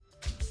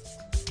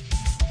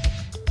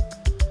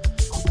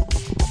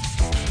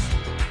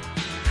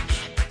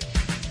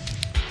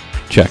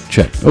Check.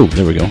 Oh,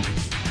 there we go.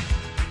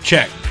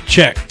 Check.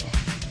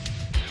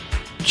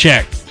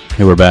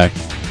 Hey, we're back.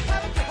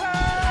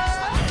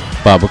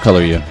 Bob, what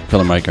color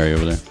mic are you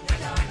over there?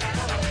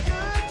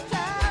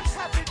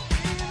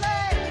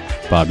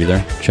 Bob, you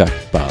there? Check,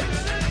 Bob.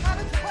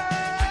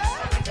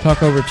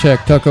 Talk over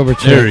check.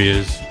 There he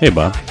is. Hey,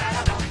 Bob.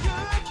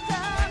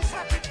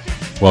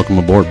 Welcome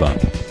aboard,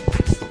 Bob.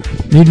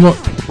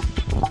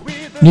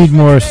 Need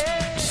more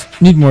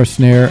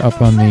snare up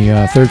on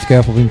the third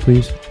scaffolding,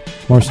 please.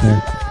 More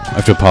snare. I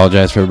have to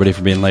apologize for everybody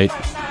for being late.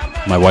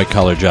 My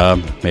white-collar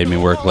job made me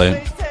work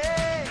late.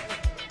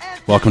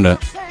 Welcome to...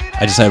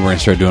 I decided we're going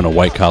to start doing a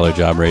white-collar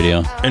job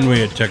radio. And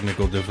we had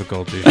technical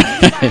difficulties. Bob,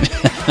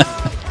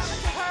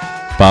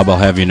 I'll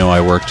have you know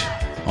I worked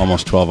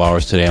almost 12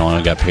 hours today. I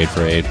only got paid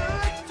for 8.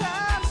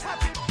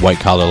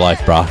 White-collar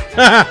life, brah.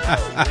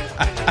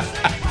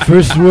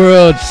 First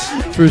world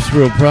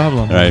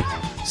problem. All right.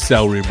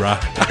 Celery, brah.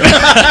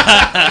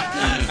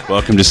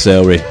 Welcome to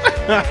Celery.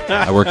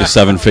 I work a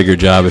 7-figure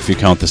job if you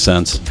count the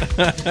cents.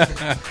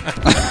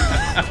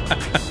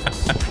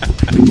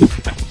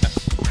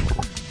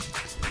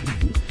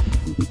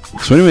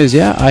 So anyways,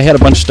 yeah, I had a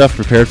bunch of stuff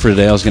prepared for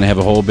today. I was going to have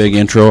a whole big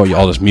intro,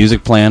 all this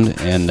music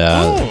planned, and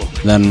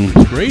then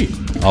Great.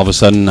 all of a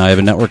sudden I have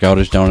a network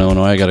outage down in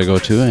Illinois I got to go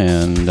to,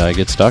 and I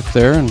get stuck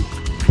there. And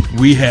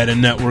We had a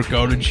network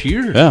outage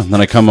here. yeah, then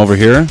I come over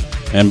here,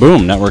 and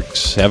boom,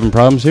 network's having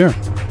problems here.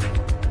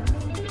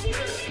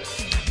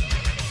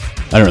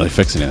 I didn't really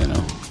fix anything,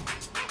 though.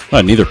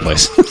 Well, neither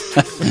place.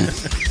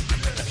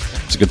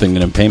 It's a good thing they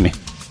didn't pay me.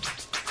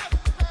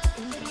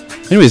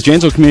 Anyways,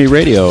 Janesville Community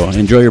Radio.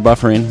 Enjoy your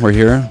buffering. We're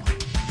here.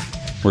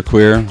 We're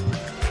queer.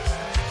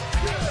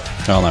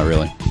 Well, not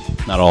really.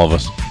 Not all of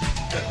us.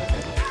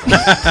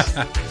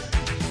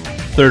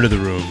 Third of the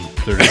room.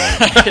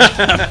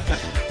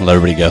 Let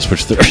everybody guess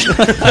which third.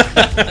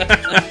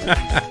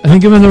 I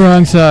think I'm on the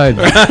wrong side.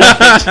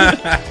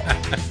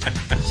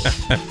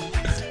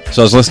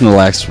 So I was listening to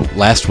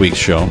last week's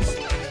show.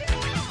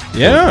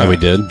 Yeah. That we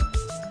did.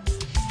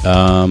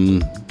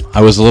 I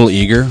was a little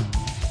eager.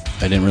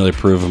 I didn't really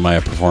approve of my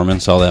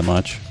performance all that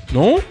much.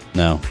 No?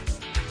 No.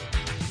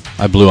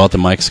 I blew out the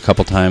mics a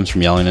couple times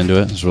from yelling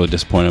into it. I was really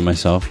disappointed in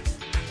myself.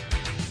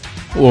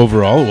 Well,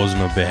 overall, it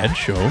wasn't a bad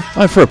show.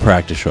 For a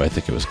practice show, I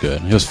think it was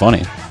good. It was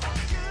funny.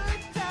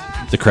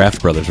 The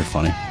Kraft brothers are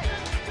funny.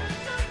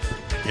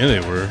 Yeah,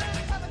 they were.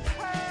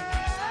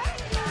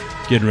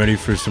 Getting ready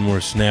for some more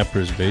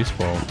Snappers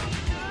baseball.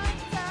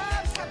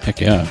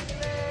 Heck yeah.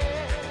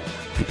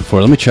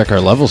 Let me check our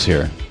levels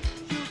here.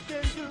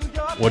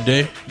 What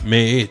day?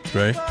 May 8th,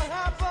 right?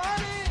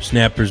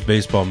 Snappers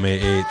baseball, May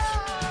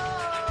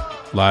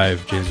 8th.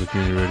 Live, Janesville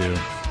Community Radio.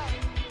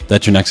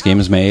 That's your next game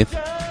is May 8th?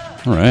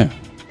 All right.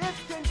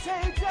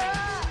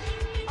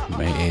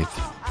 May 8th.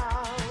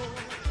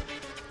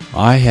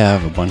 I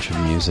have a bunch of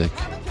music,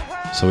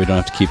 so we don't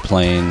have to keep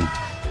playing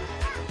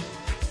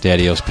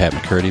Daddy-O's Pat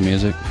McCurdy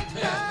music.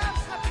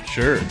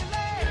 Sure.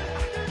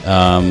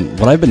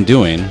 What I've been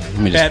doing...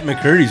 Pat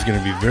McCurdy's going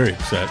to be very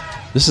upset.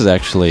 This is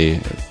actually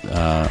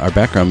our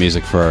background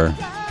music for our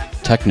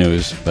tech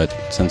news, but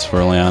since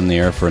we're only on the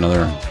air for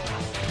another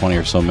 20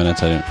 or so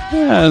minutes, I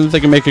think I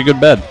can make a good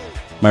bed.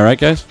 Am I right,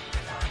 guys?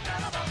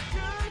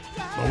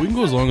 Well, we can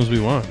go as long as we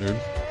want, dude.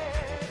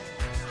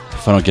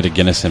 If I don't get a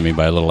Guinness in me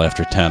by a little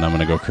after 10, I'm going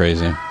to go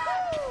crazy.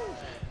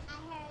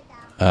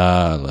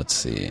 Let's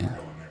see.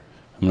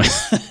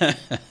 Let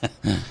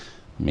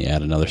me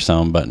add another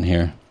sound button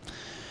here.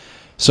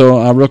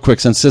 So, real quick,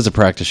 since this is a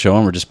practice show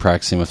and we're just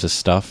practicing with this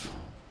stuff,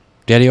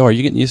 Daddy-O, are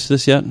you getting used to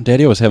this yet?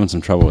 Daddy-O was having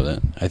some trouble with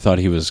it. I thought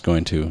he was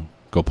going to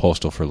go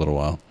postal for a little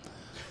while.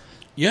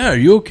 Yeah, are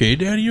you okay,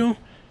 Daddy-O?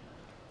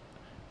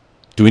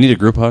 Do we need a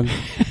group hug?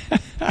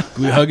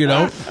 Can we hug it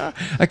out?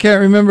 I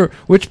can't remember.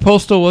 Which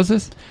postal was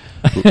this?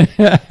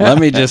 Let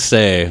me just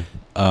say,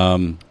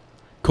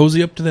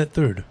 Cozy up to that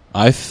third.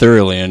 I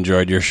thoroughly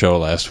enjoyed your show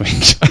last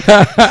week.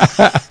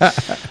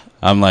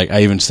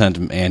 I even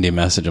sent Andy a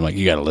message. I'm like,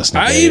 you got to listen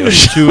to I Daddy-O. even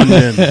tuned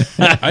in.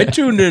 I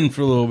tuned in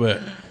for a little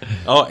bit.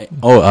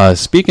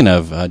 Speaking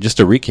of, just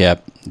to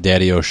recap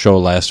Daddy-O show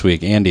last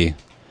week, Andy,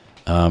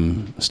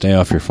 stay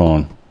off your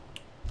phone.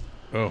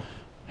 Oh.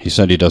 He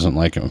said he doesn't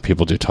like it when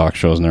people do talk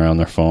shows and they're on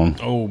their phone.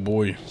 Oh,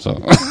 boy. So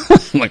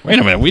I'm like, wait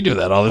a minute, we do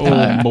that all the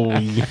time. Oh,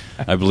 boy.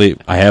 I believe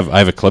I have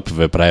a clip of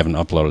it, but I haven't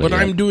uploaded But it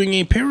yet. I'm doing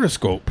a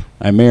Periscope.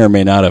 I may or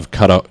may not have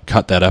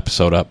cut that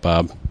episode up,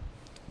 Bob.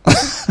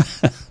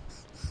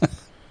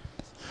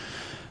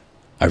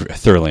 I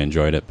thoroughly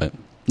enjoyed it, but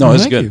no, it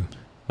was good.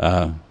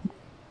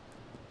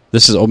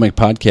 This is Old Mic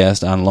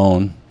Podcast on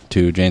loan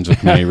to Janesville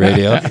Community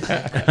Radio.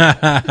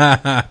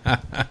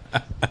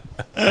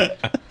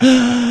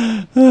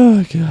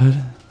 Oh,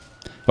 God.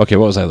 Okay,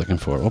 what was I looking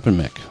for? Open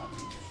mic.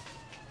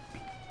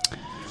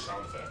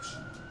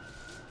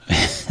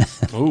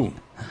 Ooh.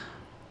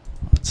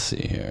 Let's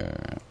see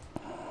here.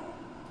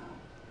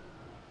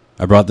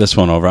 I brought this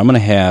one over. I'm going to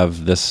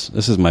have this.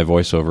 This is my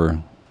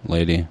voiceover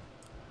lady.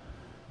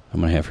 I'm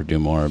going to have her do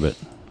more of it.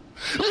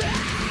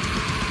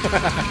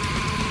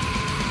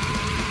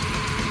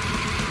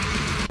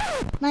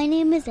 My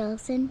name is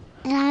Elson,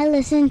 and I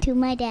listen to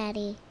my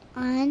daddy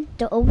on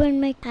the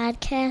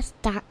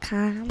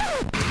OpenMicPodcast.com.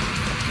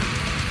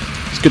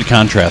 It's good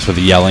contrast with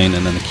the yelling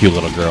and then the cute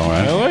little girl,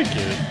 right? I like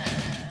it.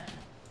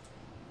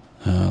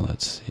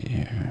 Let's see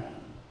here.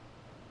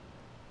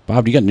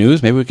 Bob, do you got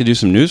news? Maybe we could do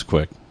some news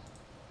quick.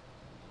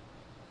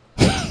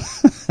 I'm going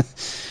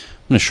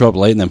to show up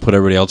late and then put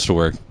everybody else to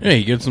work. Hey,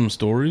 you get some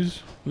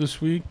stories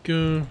this week,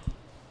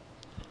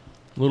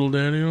 little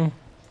daddy-o?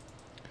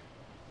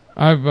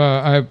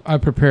 I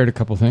prepared a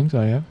couple things.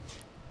 I have.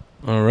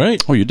 All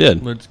right. Oh, you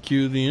did? Let's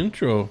cue the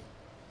intro.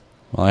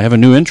 Well, I have a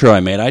new intro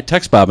I made. I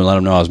text Bob and let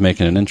him know I was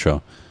making an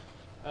intro.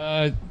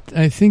 I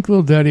think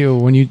Little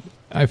Daddy-o,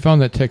 I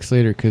found that text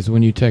later because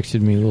when you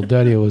texted me, Little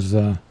Daddy-o was,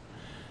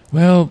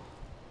 Little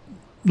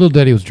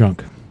Daddy was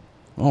drunk.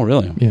 Oh,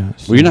 really? Yeah.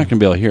 So. Well, you're not going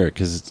to be able to hear it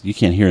because you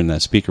can't hear in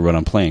that speaker what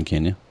I'm playing,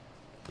 can you?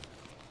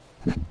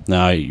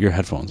 No, your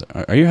headphones.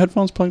 Are your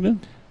headphones plugged in?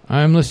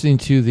 I'm listening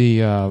to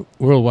the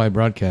worldwide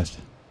broadcast.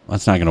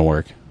 That's not going to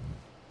work.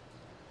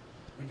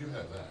 We do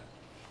have that.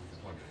 We can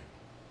plug it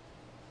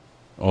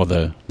in. Oh,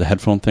 the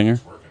headphone thinger?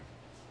 It's working.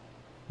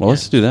 Well,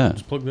 let's do that.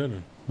 Just plug that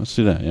in. Let's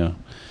do that, yeah.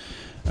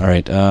 All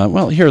right.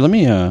 Well, here, let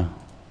me,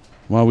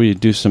 while we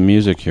do some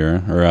music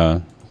here,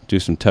 or do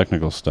some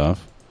technical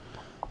stuff,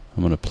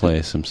 I'm going to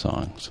play some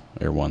songs,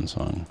 or one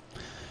song.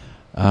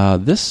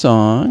 This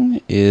song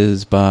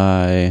is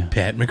by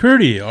Pat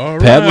McCurdy. All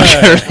right. Pat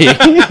McCurdy.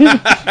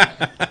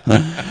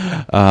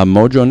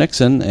 Mojo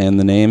Nixon, and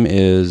the name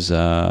is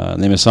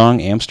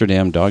song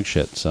Amsterdam Dog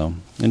Shit. So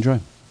enjoy.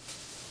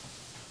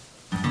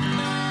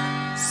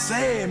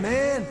 Say,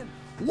 man,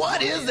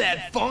 what is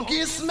that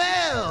funky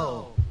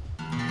smell?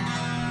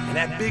 And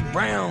that big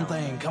brown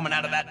thing coming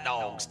out of that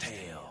dog's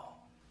tail.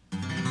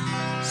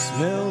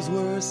 Smells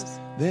worse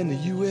than the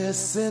U.S.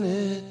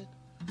 Senate.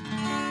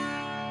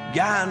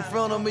 Guy in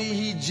front of me,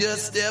 he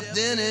just stepped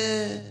in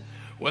it.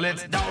 Well,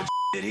 it's dog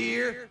shit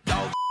here,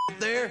 dog shit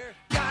there.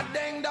 God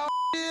dang dog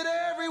shit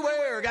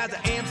everywhere. Got the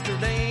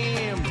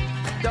Amsterdam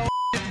dog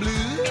shit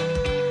blues.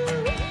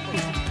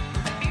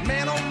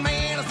 Man, oh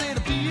man, I said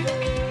a few.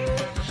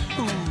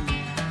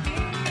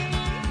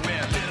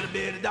 Well, little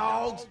bitty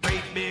dogs,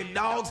 great big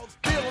dogs,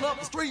 filling up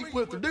the street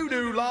with the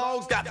doo-doo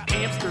logs. Got the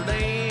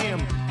Amsterdam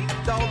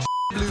dog shit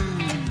blues.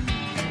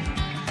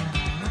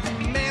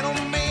 Man, oh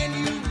man,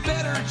 you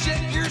better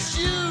check your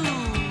shoes.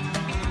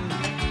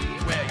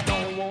 Well, you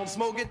don't want to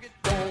smoke it,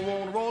 don't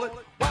want to roll it.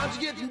 Why don't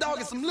you get some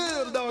doggy, some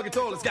little doggy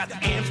toilets? Got the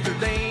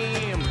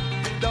Amsterdam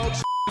dog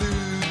shit blues.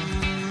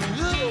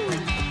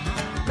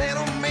 Man,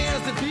 oh man,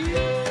 it's the pee.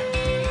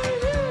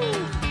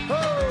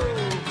 Oh.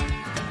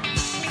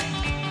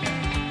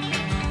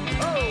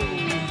 Oh.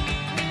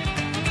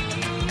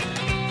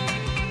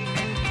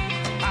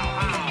 Ow, ow.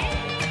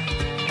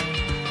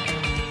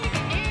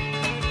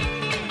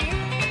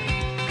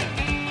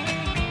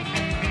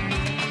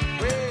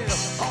 Well,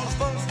 all the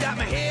funk's got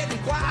my head in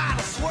quite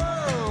a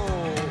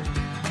swirl.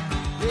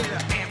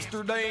 Yeah,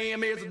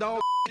 Amsterdam is the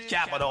dog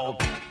capital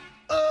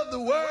of the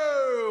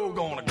world.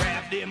 Gonna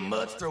grab them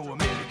mutts, throw them in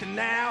the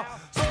canal,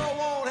 so I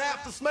won't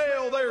have to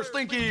smell their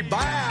stinky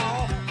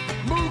bow.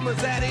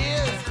 Movements, that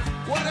is.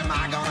 What am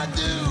I gonna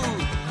do?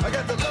 I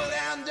got the low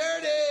down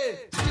dirty,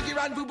 stinky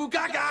riding boo boo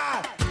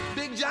caca,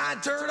 big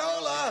giant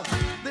turdola.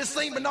 This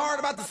St. Bernard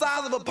about the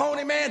size of a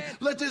pony, man.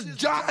 Let this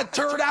giant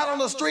turd out on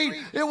the street.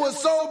 It was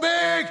so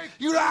big.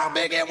 You know how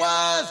big it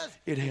was?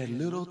 It had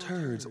little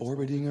turds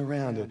orbiting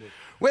around it.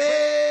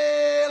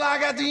 Well, I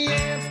got the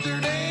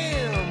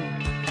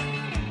Amsterdam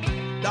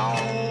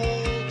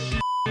dog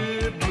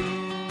shit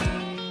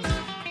blues.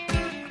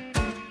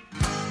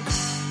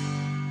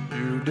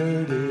 You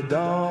dirty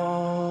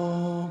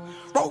dog.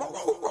 Row,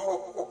 row, row.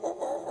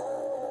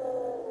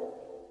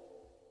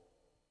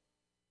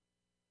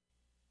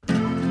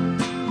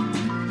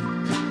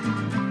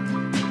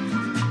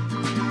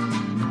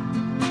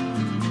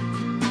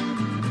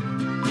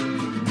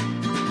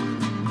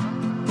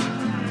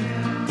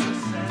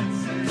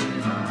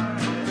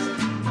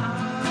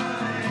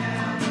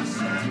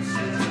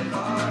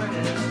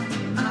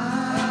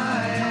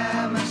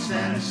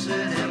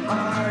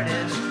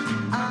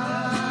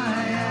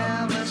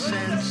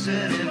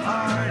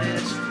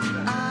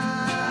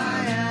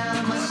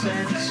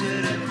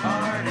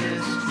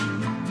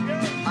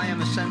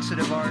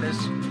 Sensitive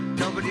artist.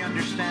 Nobody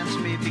understands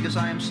me because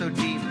I am so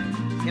deep.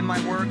 In my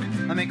work,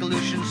 I make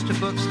allusions to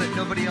books that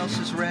nobody else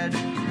has read,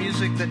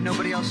 music that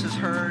nobody else has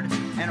heard,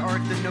 and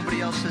art that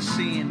nobody else has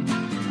seen.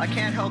 I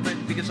can't help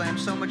it because I am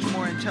so much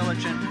more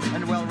intelligent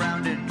and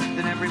well-rounded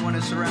than everyone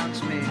who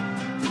surrounds me.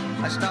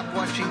 I stopped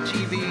watching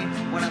TV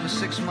when I was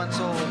 6 months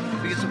old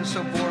because it was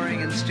so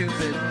boring and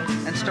stupid,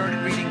 and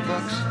started reading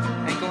books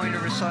and going to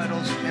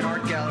recitals and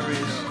art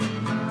galleries.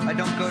 I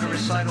don't go to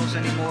recitals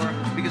anymore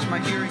because my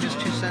hearing is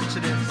too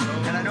sensitive,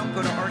 and I don't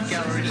go to art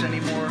galleries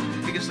anymore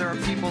because there are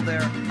people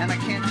there, and I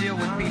can't deal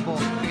with people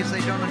because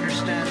they don't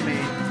understand me.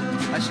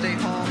 I stay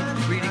home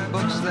reading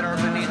books that are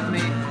beneath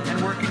me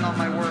and working on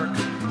my work,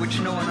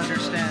 which no one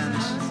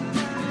understands.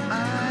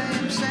 I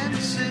am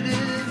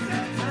sensitive.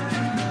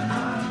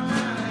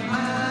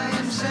 I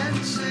am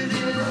sensitive.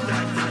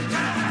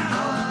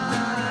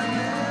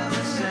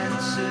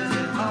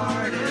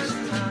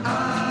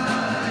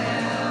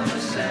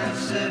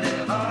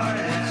 sensitive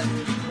artist.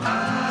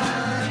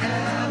 I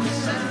am a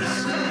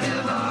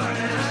sensitive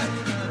artist.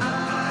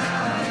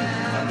 I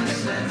am a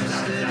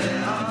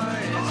sensitive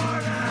artist.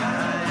 I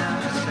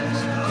am a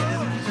sensitive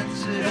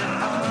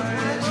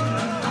artist.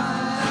 I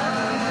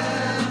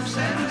am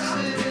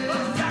sensitive.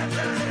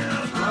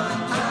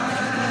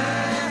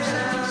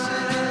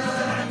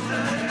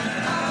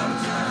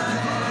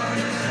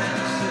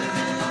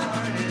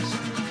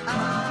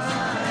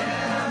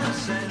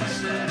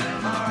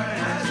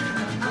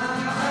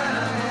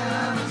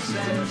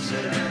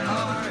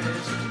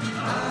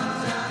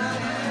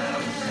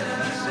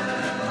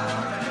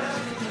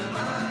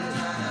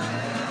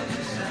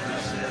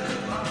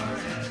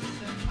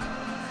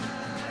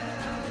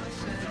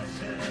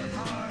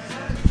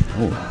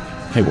 Oh,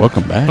 hey,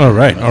 welcome back. All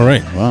right, all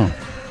right. Wow.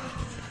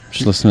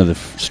 Just listening to the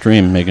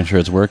stream, making sure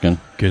it's working.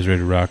 Guys ready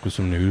to rock with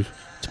some news?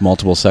 It's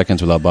multiple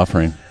seconds without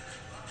buffering.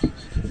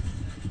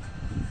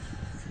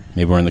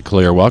 Maybe we're in the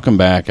clear. Welcome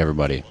back,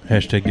 everybody.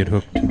 Hashtag get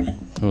hooked.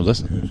 Oh,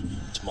 listen.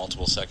 It's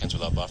multiple seconds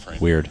without buffering.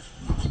 Weird.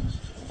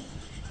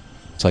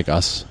 It's like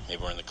us.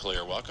 Maybe we're in the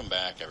clear. Welcome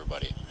back,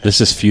 everybody.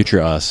 This is future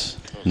us,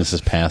 and this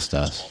is past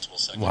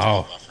us.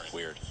 Wow.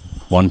 Weird.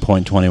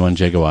 1.21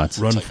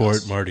 gigawatts. Run for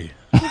it, Marty.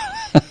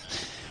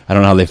 I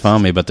don't know how they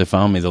found me, but they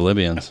found me, the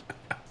Libyans.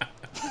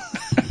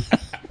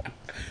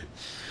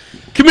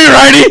 Come here,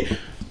 Heidi!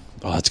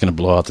 Oh, that's going to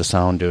blow out the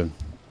sound, dude.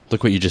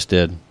 Look what you just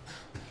did.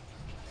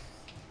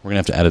 We're going to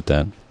have to edit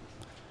that.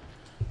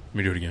 Let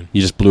me do it again.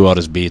 You just blew out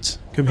his beats.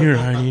 Come here,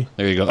 Heidi.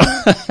 There you go.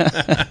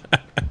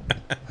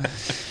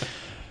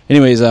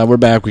 Anyways, we're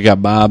back. We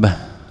got Bob,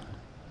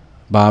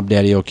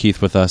 Daddy O'Keefe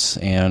with us,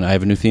 and I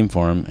have a new theme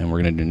for him, and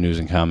we're going to do news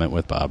and comment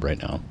with Bob right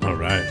now. All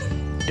right.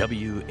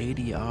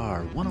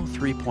 WADR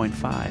 103.5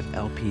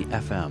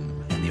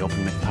 LPFM and the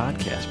Open Mic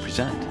Podcast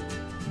present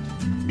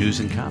News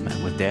and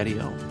Comment with Daddy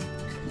O.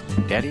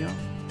 Daddy O,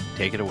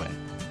 take it away.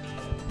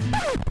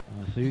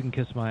 So you can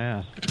kiss my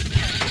ass.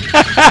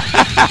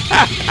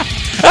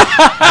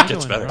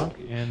 Gets better. Drunk,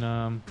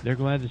 and they're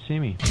glad to see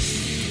me.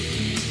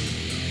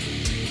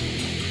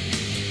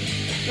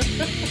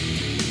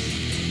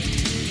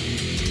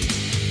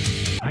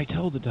 I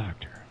told the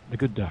doctor, the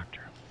good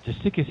doctor, to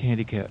stick his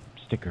handicap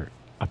sticker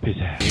up his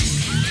ass.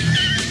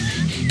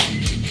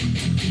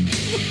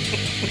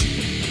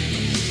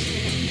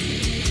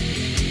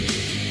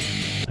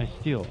 I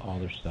steal all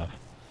their stuff.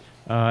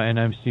 And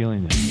I'm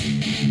stealing this.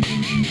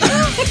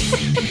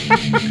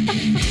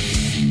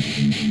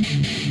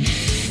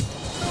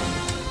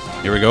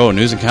 Here we go.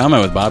 News and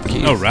comment with Bob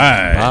Keefe. All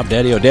right. Bob,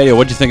 Daddy O. Daddy O,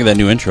 what'd you think of that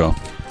new intro?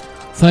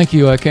 Thank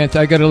you. I got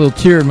a little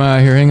tear in my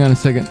eye here. Hang on a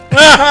second.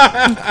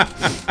 I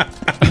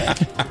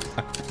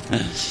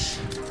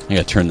got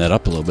to turn that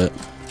up a little bit.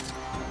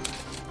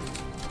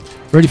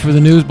 Ready for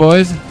the news,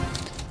 boys?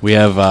 We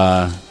have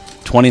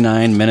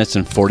 29 minutes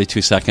and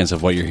 42 seconds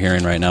of what you're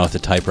hearing right now with the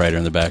typewriter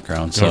in the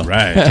background. So All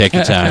right. take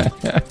your time.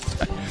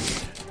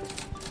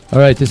 All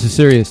right, this is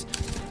serious.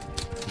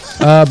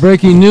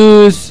 Breaking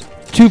news.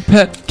 2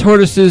 pet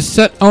tortoises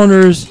set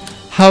owner's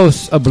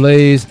house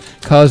ablaze,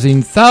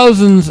 causing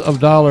thousands of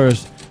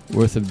dollars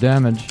worth of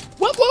damage.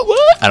 What?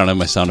 I don't have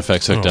my sound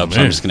effects hooked up, so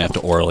I'm just going to have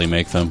to orally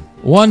make them.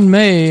 1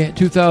 May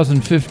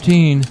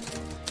 2015,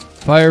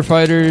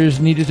 firefighters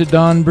needed to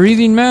don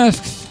breathing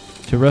masks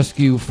to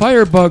rescue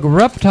firebug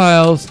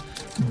reptiles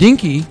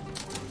Dinky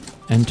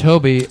and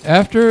Toby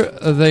after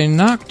they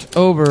knocked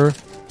over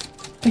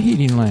a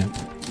heating lamp.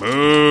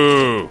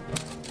 Moo!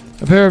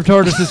 A pair of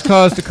tortoises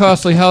caused a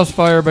costly house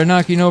fire by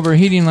knocking over a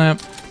heating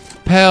lamp.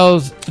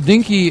 Pals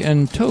Dinky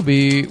and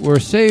Toby were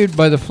saved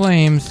from the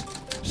flames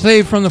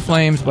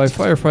by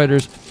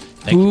firefighters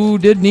who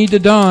did need to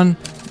don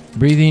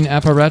breathing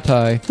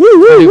apparatus.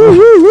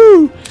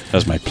 That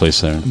was my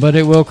place there. But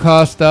it will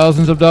cost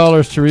thousands of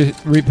dollars to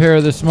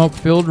repair the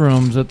smoke-filled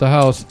rooms at the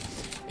house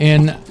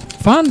in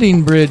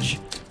Fondingbridge,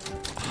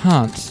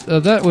 Hants.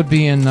 That would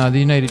be in the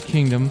United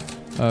Kingdom,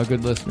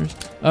 good listeners.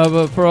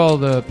 But for all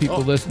the people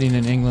listening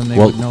in England, they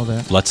would know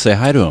that. Let's say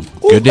hi to him.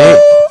 Good day.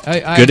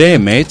 Good day,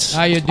 mates.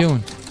 How you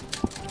doing?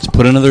 Let's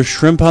put another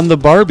shrimp on the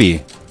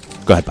Barbie.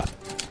 Go ahead, Bob.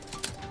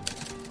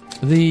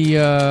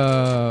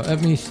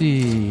 Let me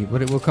see,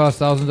 but it will cost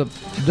thousands of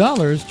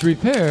dollars to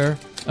repair,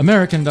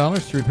 American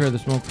dollars to repair the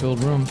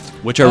smoke-filled rooms.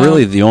 Which are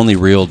really the only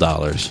real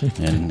dollars,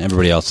 and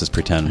everybody else is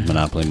pretend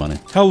Monopoly money.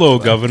 Hello,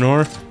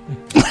 Governor.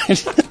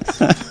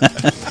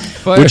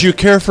 Would you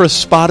care for a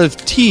spot of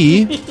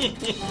tea?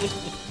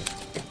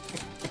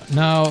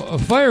 Now,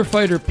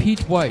 firefighter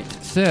Pete White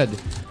said,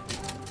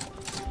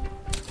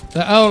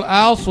 the whole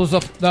house was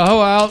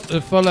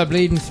full of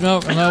bleeding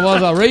smoke, and there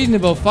was a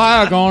reasonable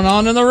fire going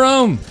on in the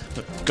room.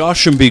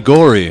 Gosh and be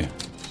gory.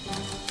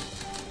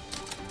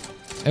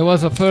 It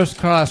was a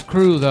first-class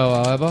crew, though,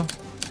 however.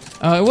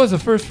 It was a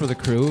first for the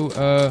crew,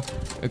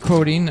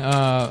 quoting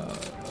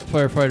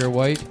firefighter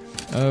White.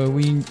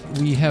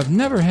 We have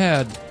never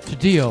had to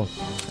deal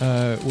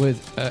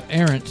with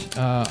errant,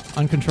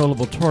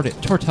 uncontrollable tortoise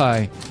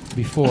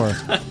before.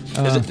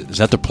 Is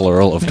that the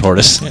plural of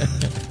tortoise?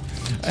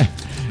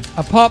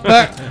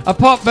 I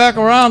popped back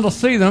around to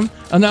see them,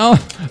 and the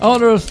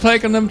owner was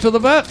taking them to the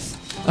vets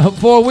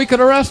before we could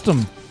arrest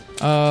them.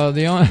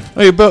 The owner.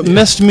 Oh, you about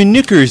messed me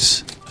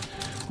knickers.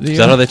 Is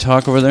that how they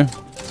talk over there?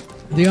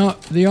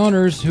 The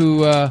owners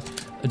who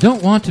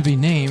don't want to be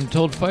named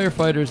told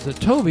firefighters that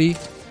Toby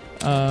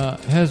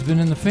has been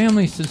in the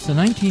family since the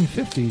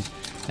 1950s,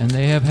 and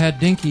they have had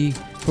Dinky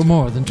for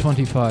more than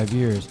 25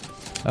 years.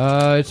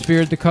 It's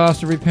feared the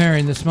cost of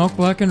repairing the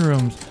smoke-blackened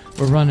rooms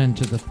will run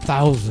into the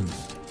thousands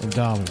of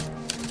dollars.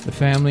 The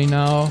family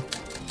now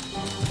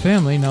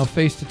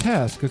faced the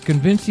task of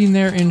convincing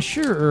their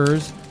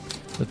insurers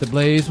that the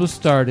blaze was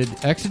started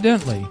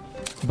accidentally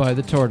by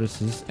the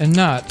tortoises and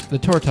not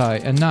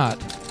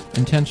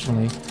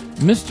intentionally.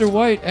 Mr.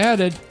 White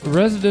added,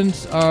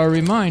 residents are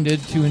reminded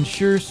to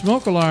ensure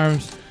smoke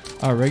alarms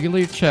are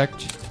regularly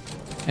checked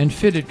and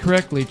fitted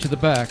correctly to the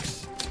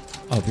backs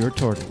of your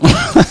tortoise.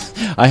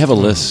 I have a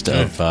list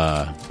of,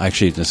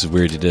 actually, this is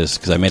weird it is,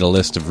 because I made a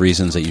list of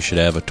reasons that you should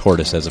have a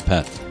tortoise as a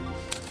pet.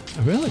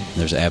 Really?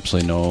 There's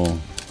absolutely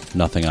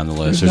nothing on the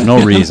list. There's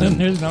no reason.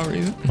 There's no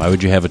reason. Why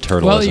would you have a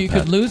turtle as a pet? Well, you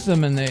could lose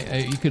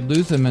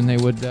them, and they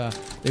would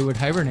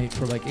hibernate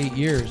for like 8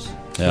 years.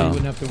 So Yeah. you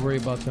wouldn't have to worry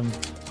about them,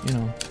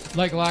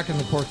 like locking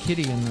the poor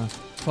kitty in the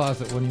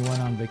closet when you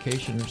went on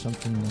vacation or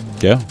something.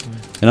 Yeah.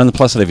 And on the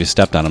plus side, if you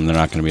stepped on them, they're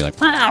not going to be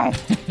like, wow.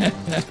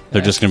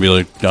 They're just going to be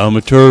like, I'm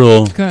a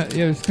turtle.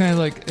 It's kind of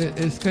like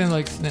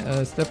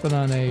stepping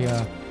on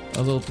a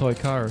little toy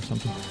car or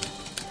something.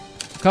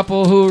 A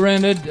couple who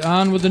rented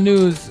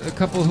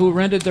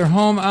their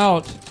home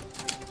out,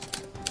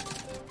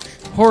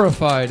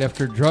 horrified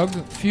after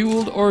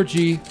drug-fueled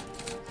orgy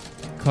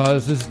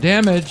causes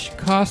damage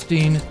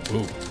costing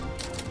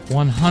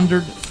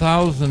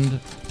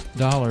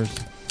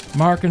 $100,000.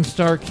 Mark and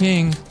Star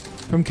King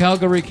from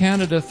Calgary,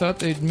 Canada thought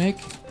they'd make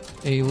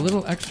a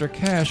little extra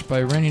cash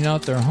by renting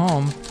out their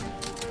home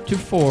to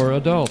 4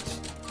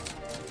 adults.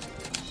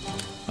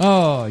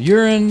 Oh,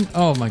 urine.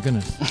 Oh, my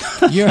goodness.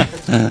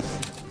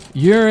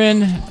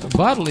 Urine,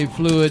 bodily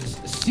fluids,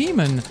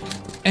 semen,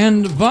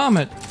 and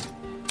vomit.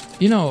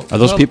 Are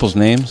those people's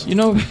names?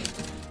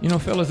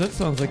 Fellas, that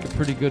sounds like a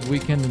pretty good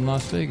weekend in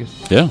Las Vegas.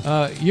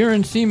 Yeah.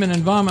 Urine, semen,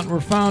 and vomit were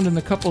found in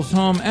the couple's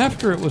home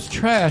after it was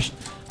trashed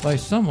by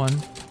someone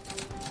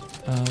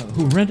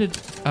who rented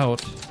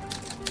out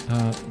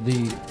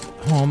the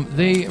home.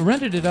 They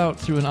rented it out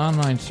through an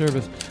online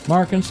service.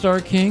 Mark and Star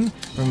King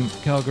from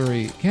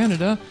Calgary,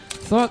 Canada,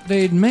 thought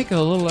they'd make a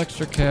little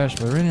extra cash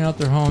by renting out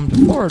their home to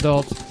 4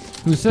 adults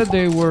who said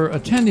they were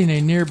attending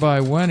a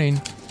nearby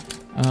wedding.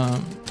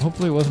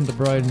 Hopefully it wasn't the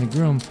bride and the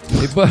groom.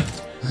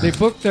 They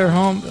booked their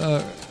home.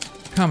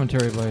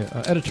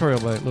 Editorial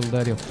by Little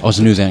Daddy. Oh, it's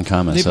news and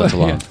comments. So that's a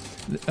lot.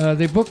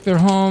 They booked their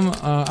home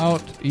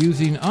out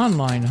using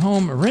online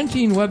home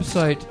renting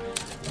website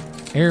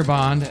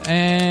Airbond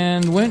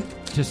and went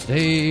to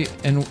stay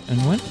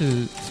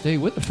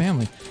with the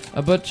family.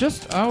 But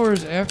just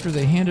hours after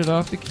they handed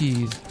off the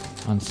keys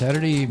on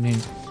Saturday evening,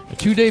 a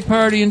 2-day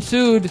party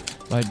ensued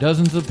by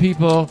dozens of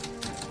people,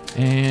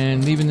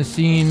 and leaving the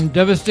scene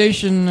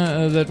devastation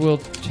that will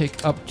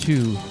take up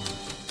to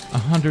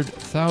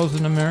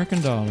 $100,000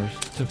 American dollars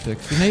to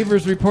fix. The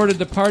neighbors reported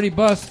the party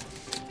bus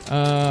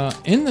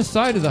in the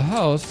side of the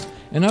house,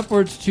 and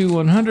upwards to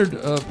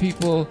 100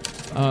 people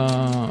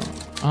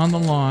on the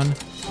lawn.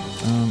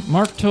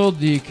 Mark told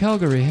the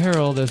Calgary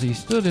Herald as he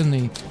stood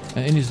in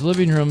his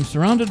living room,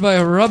 surrounded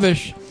by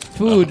rubbish,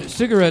 food,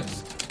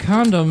 cigarettes,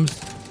 condoms,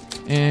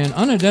 and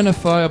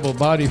unidentifiable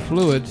body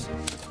fluids.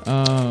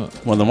 Well,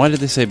 then why did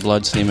they say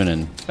blood, semen,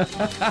 and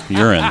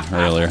urine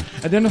earlier?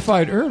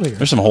 Identified earlier.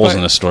 There's some holes in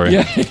this story.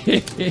 Yeah.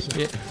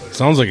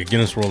 Sounds like a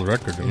Guinness World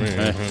Record to me.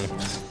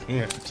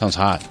 Yeah. Sounds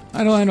hot.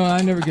 I know.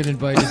 I never get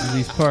invited to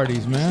these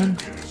parties, man.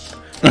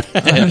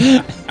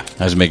 That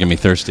was making me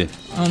thirsty.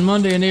 On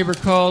Monday, a neighbor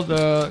called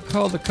the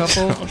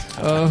couple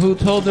who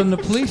told them the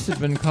police had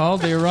been called.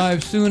 Police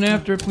arrived soon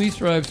after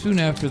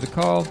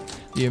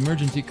the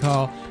emergency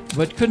call,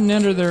 but couldn't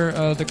enter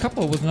the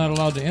couple was not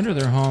allowed to enter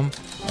their home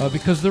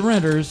because the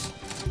renters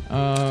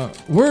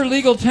were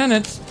legal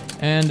tenants,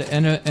 and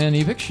an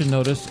eviction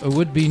notice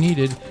would be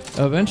needed.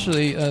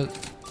 Eventually,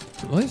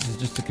 this is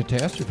just a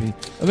catastrophe.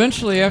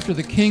 Eventually, after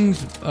the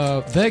Kings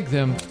begged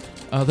them,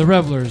 the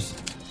revelers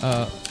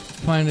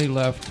finally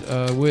left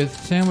with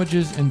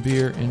sandwiches and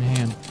beer in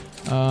hand.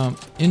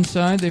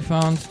 Inside, they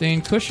found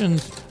stained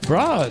cushions,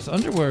 bras,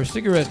 underwear,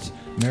 cigarettes,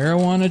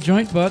 marijuana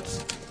joint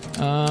butts,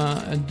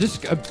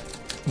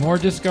 more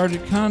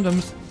discarded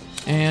condoms,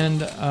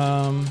 and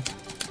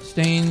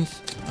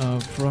stains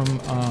from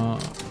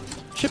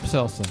chip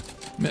salsa.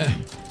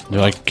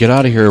 They're like, get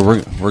out of here.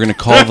 We're going to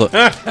call the...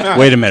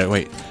 Wait a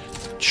minute.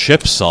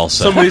 Chip salsa.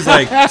 Somebody's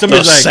like,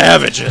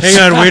 savages.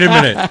 Hang on, wait a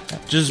minute.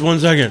 Just 1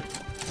 second.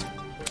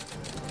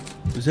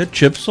 Is that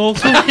chip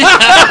salsa?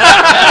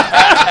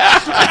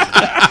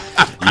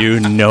 You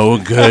no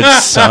good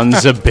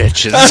sons of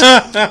bitches.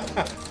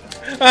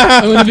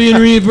 I want to be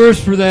in reverse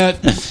for that.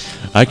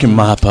 I can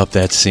mop up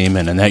that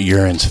semen and that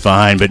urine's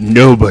fine, but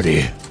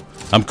nobody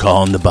I'm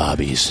calling the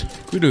Bobbies.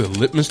 We do a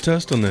litmus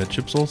test on that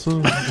chip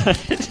salsa.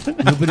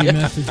 Nobody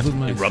messes with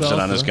my He rubs it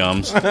on his salsa.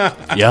 gums.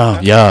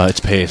 yeah, it's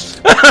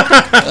paste.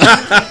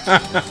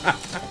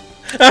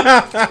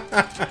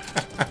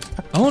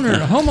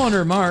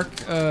 Homeowner Mark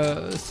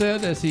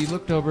said as he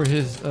looked over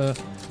his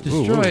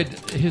destroyed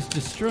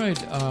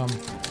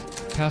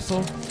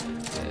castle,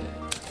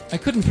 I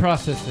couldn't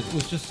process it. It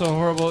was just so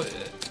horrible.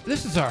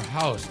 This is our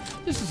house.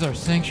 This is our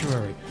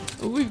sanctuary.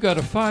 We've got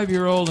a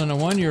 5-year-old and a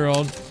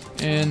 1-year-old,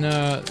 and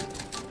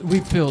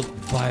we feel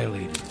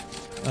violated.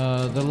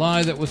 The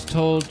lie that was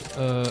told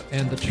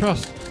and the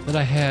trust that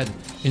I had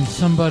in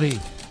somebody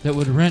that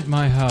would rent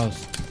my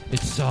house,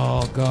 it's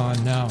all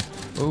gone now.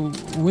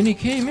 When he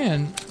came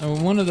in,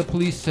 one of the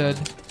police said,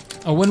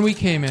 when we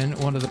came in,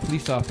 one of the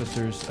police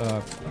officers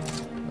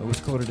was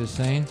quoted as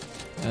saying,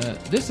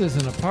 this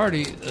isn't a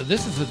party,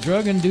 this is a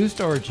drug-induced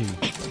orgy.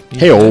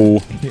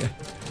 Hey-o. Yeah.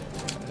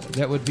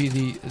 That would be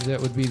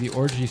the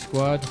orgy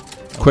squad.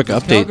 Quick The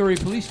update. Calgary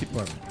Police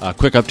Department.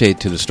 Quick update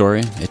to the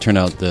story. It turned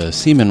out the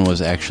semen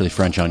was actually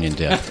French onion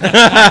dip.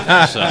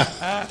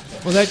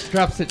 Well, that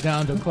drops it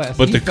down to class.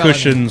 But E the felony.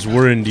 cushions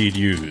were indeed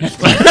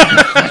used.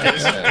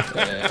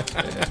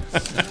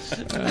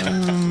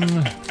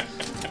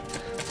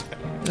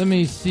 Let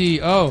me see.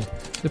 Oh,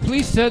 the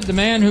police said the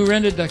man who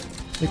rented the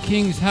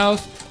King's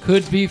house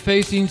could be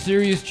facing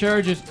serious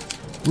charges.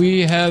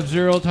 We have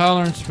zero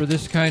tolerance for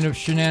this kind of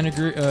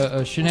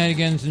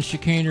shenanigans and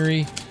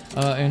chicanery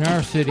in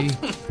our city,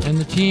 and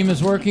the team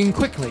is working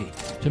quickly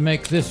to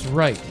make this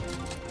right.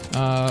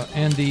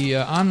 And the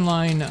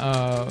online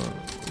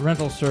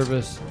rental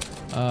service,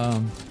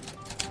 the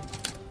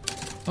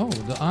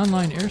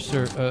online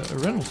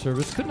rental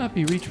service could not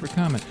be reached for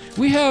comment.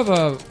 We have,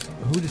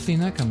 who'd have seen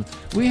that coming?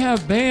 We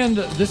have banned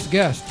this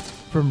guest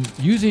from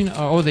using,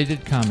 they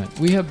did comment.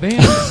 We have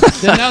banned,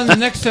 then now in the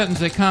next sentence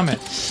they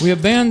comment, we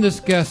have banned this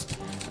guest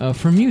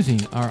from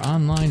using our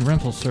online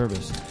rental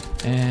service.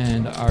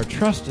 And our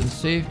trust and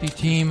safety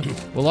team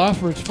will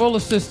offer its full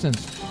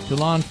assistance to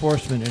law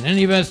enforcement in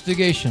any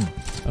investigation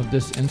of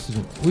this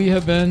incident. We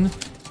have been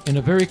in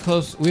very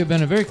close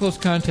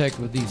contact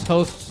with these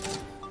hosts,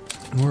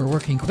 and we're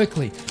working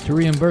quickly to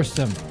reimburse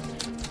them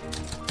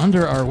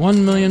under our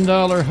 $1 million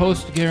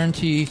host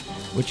guarantee,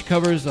 which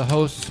covers the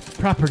host's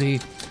property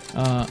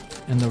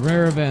in the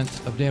rare event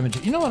of damage.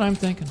 You know what I'm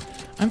thinking?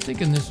 I'm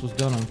thinking this was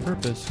done on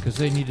purpose because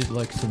they needed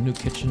like some new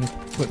kitchen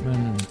equipment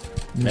and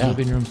new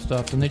living room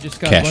stuff, and they just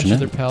got a bunch of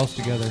their pals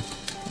together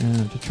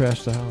to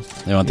trash the house.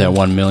 They want that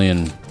 $1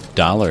 million,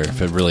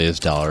 if it really is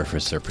dollar, if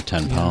it's their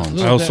pretend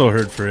pounds. I also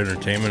heard for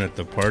entertainment at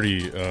the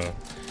party, Dirty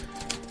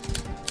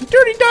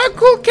Dog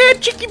Cool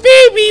Cat Chicky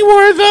Baby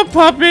were the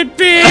puppet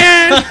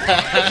band.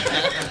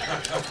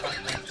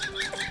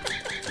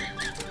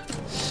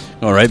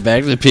 All right,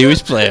 back to the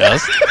Pee-wee's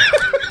Playhouse.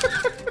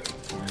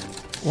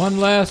 One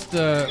last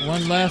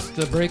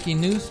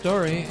breaking news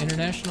story,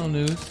 international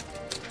news.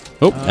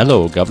 Oh,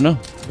 hello, Governor.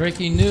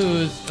 Breaking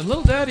news: a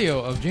little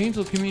Daddy-O of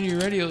Janesville Community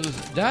Radio's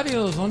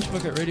Daddy-O's Lunch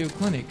Bucket Radio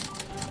Clinic,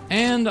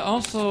 and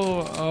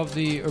also of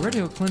the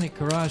Radio Clinic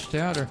Garage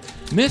Theater,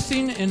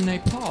 missing in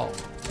Nepal.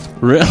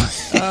 Really?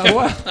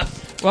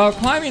 While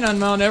climbing on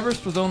Mount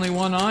Everest with only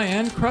one eye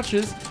and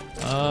crutches,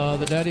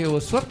 the Daddy-O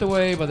was swept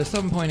away by the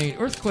 7.8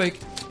 earthquake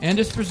and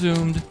is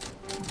presumed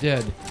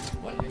dead.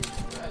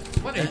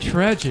 What a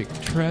tragic.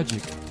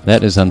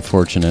 That is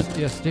unfortunate.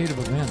 Yeah, state of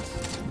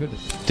events.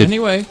 Goodness. Did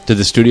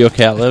the studio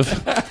cat live?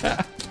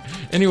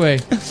 Anyway,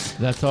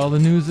 that's all the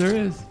news there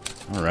is.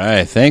 All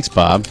right, thanks,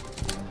 Bob.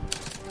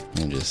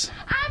 I'm so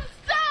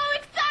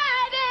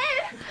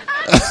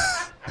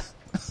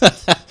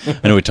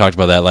excited. I know we talked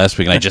about that last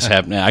week, and I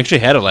actually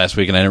had it last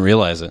week, and I didn't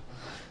realize it.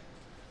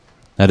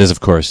 That is, of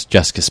course,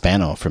 Jessica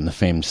Spano from the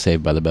famed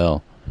Saved by the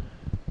Bell.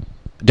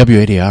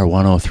 WADR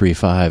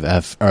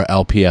 103.5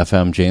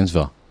 LPFM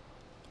Janesville.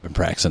 I've been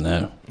practicing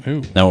that.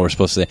 Ooh. Now what we're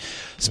supposed to say.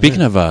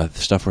 Speaking of the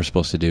stuff we're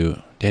supposed to do,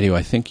 Daddy-O,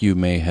 I think you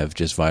may have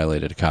just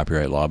violated a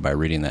copyright law by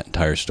reading that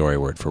entire story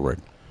word for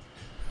word.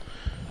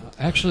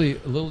 Actually,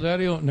 Little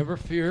Daddy-O, never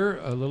fear.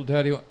 Little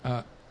Daddy-O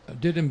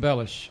did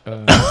embellish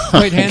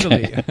quite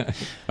handily.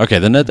 Okay,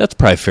 then that's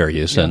probably fair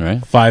use then,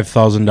 right?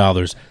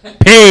 $5,000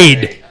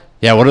 paid.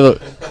 Yeah, what are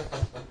the...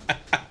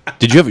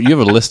 Did you have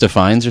a list of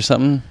fines or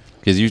something?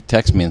 Because you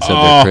texted me and said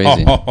they're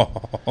crazy.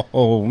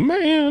 Oh,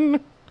 man.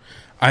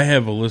 I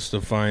have a list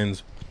of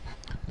fines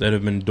that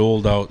have been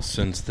doled out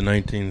since the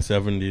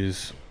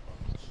 1970s.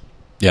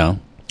 Yeah.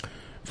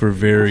 For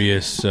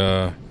various,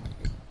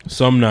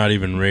 some not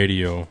even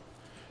radio,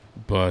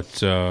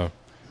 but...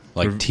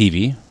 like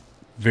TV?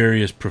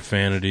 Various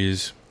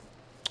profanities.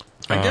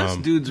 I guess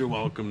dudes are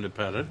welcome to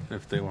pet it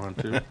if they want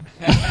to.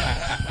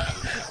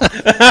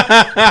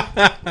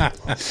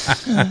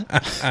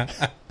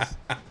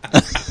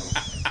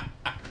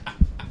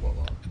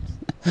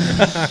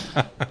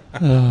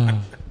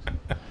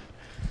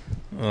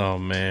 Oh,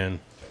 man.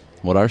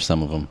 What are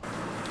some of them?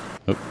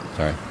 Oh,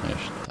 sorry. I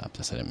should stop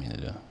this. I didn't mean to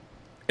do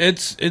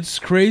it. It's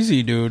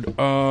crazy, dude.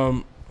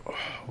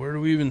 Where do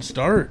we even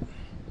start?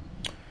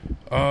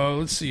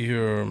 Let's see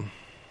here.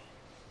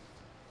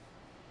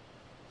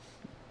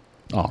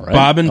 All right.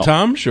 Bob and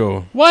Tom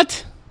Show.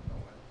 What?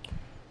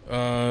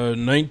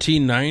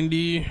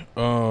 1990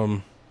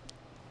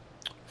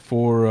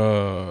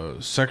 for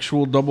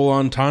sexual double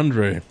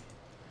entendre.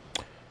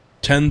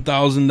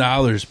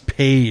 $10,000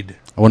 paid.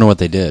 I wonder what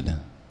they did.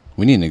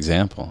 We need an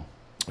example.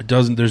 It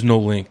doesn't. There's no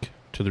link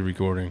to the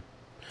recording.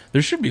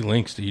 There should be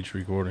links to each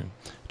recording.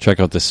 Check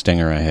out this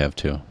stinger I have,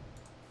 too.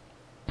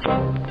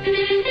 A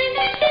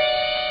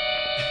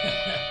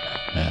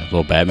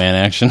little Batman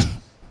action.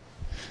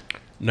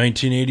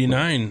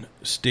 1989,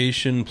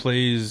 station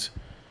plays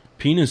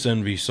Penis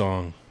Envy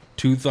song.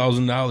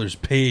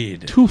 $2,000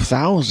 paid.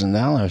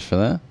 $2,000 for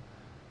that?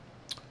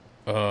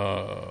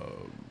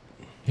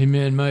 Hey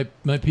man, my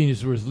penis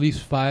is worth at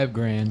least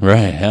 $5,000.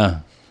 Right,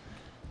 yeah.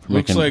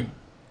 Looks like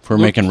if we're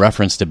making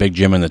reference to Big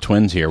Jim and the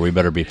Twins here, we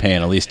better be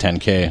paying at least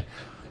 $10,000.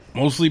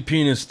 mostly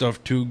penis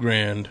stuff.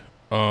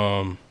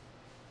 $2,000.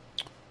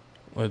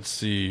 Let's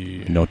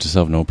see. Note to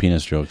self: no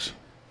penis jokes.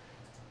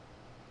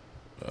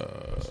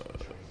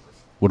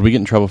 Would we get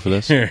in trouble for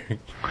this?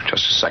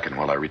 Just a second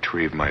while I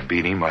retrieve my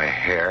beanie, my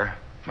hair,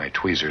 my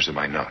tweezers, and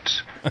my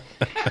nuts.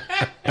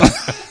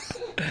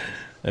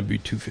 That'd be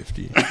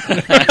 $250.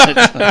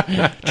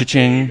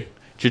 Cha-ching.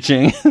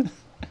 Cha-ching.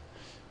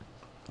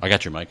 I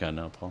got your mic on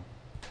now, Paul.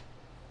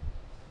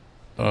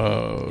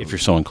 If you're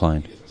so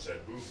inclined.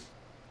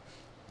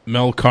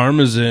 Mel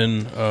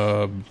Karmazin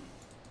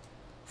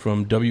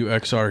from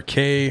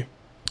WXRK.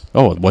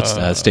 Oh,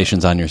 what's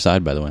station's on your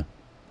side, by the way?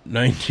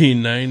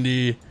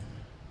 1990.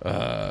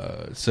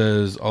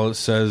 All it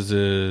says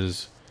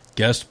is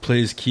guest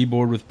plays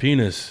keyboard with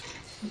penis.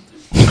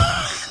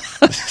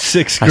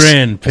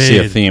 $6,000 paid. I see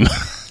a theme.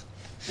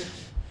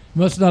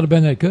 Must not have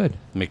been that good.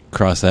 Let me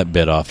cross that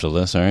bit off the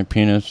list. All right,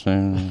 penis.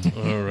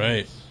 All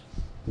right.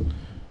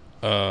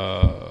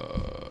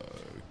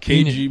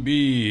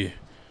 KGB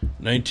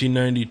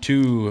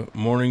 1992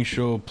 morning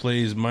show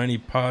plays Monty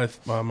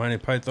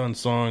Python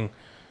song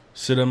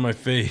 "Sit on My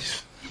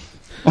Face."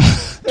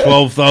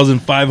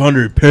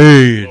 12,500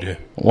 paid.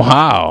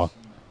 Wow.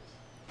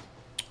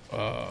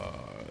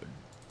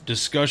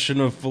 Discussion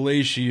of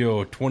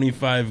fellatio,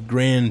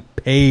 $25,000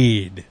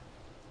 paid.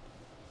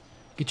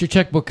 Get your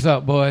checkbooks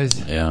out,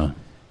 boys. Yeah.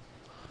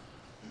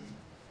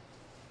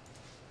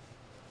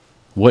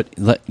 What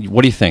do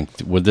you think?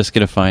 Would this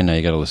get a fine? Now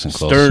you got to listen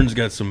close. Stern's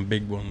got some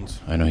big ones.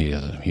 I know he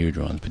has huge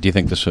ones, but do you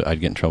think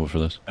I'd get in trouble for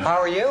this? How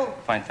are you?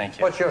 Fine, thank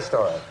you. What's your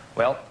story?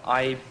 Well,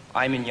 I'm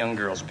in young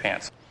girls'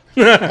 pants.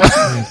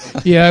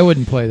 Yeah, I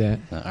wouldn't play that.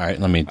 All right,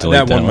 let me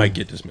delete that one. Might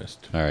get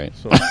dismissed. All right.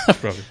 So,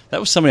 probably. That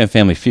was somebody on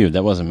Family Feud.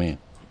 That wasn't me.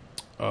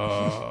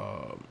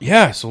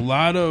 Yeah, so a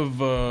lot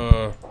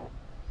of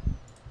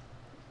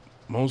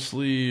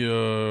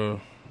mostly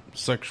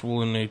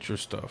sexual in nature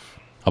stuff.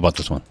 How about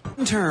this one?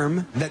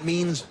 Term that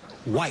means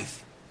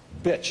wife.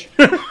 Bitch.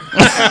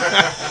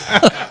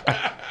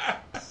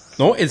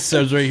 No, it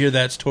says right here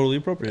that's totally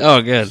appropriate.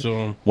 Oh, good.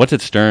 So, what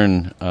did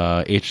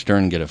H.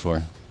 Stern get it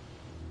for?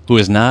 Who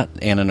is not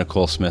Anna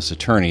Nicole Smith's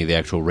attorney, the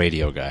actual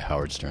radio guy,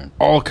 Howard Stern.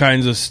 All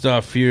kinds of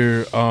stuff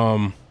here.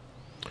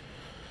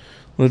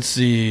 Let's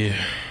see.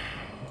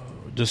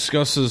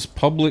 Discusses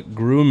public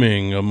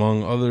grooming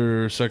among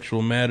other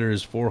sexual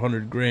matters,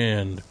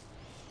 $400,000.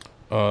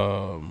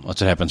 That's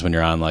what happens when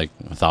you're on like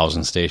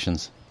 1,000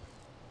 stations.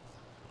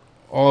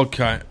 All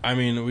kind. I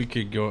mean, we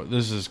could go.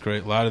 This is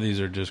great. A lot of these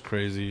are just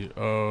crazy.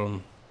 There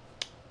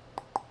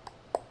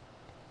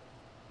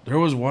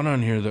was one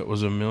on here that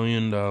was $1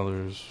 million.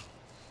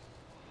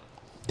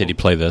 Did he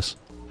play this?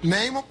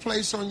 Name a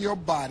place on your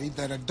body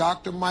that a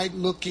doctor might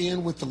look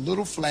in with a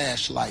little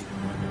flashlight.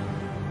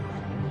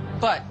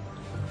 But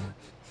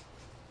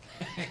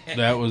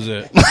that was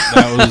it.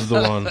 That was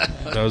the one.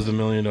 That was the $1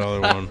 million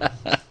one.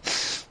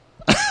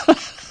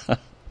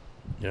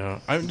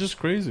 Yeah, I'm just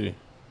crazy.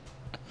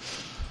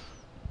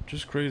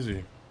 Just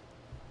crazy.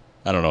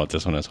 I don't know what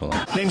this one is. Hold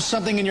on. Name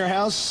something in your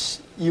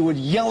house you would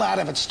yell at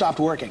if it stopped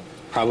working.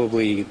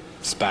 probably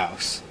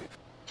spouse.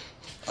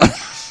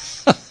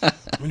 I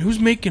mean, who's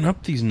making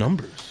up these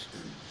numbers?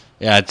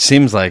 Yeah, it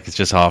seems like it's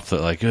just off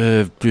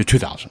the,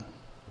 2,000.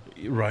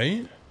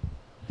 Right?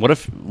 What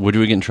if, would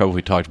we get in trouble if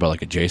we talked about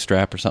like a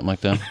J-strap or something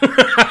like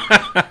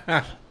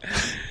that?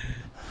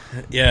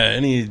 Yeah,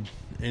 any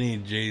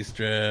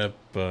J-strap,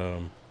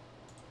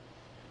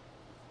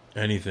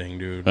 anything,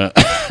 dude.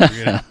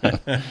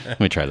 Let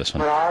me try this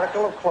one. An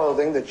article of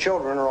clothing that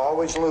children are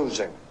always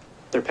losing.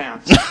 Their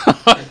pants.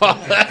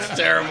 That's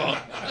terrible.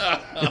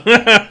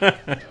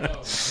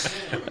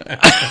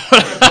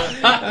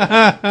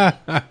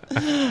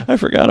 I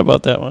forgot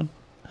about that one.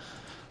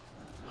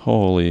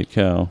 Holy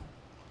cow.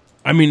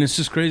 I mean, it's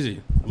just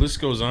crazy. The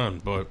list goes on,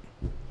 but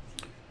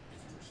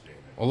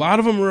a lot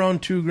of them are on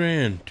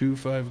 $2,000,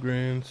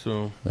 $5,000.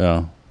 So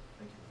yeah.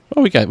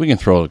 Well, we can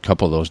throw a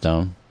couple of those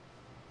down.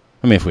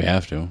 I mean, if we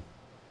have to.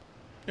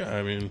 Yeah,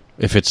 I mean,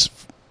 if it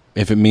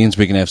means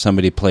we can have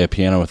somebody play a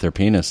piano with their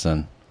penis,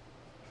 then.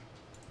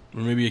 Or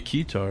maybe a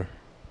keytar.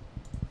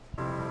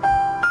 I'm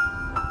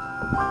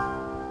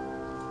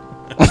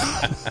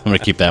going to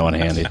keep that one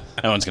handy.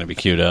 That one's going to be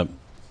queued up.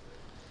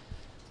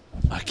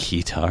 A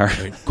guitar.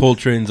 Right,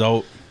 Coltrane's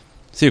out.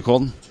 See you,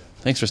 Colton.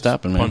 Thanks for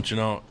stopping, man. Punching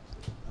out.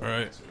 All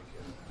right.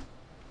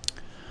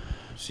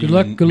 See Good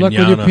luck with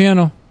your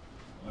piano.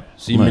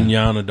 See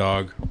Manana,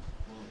 dog.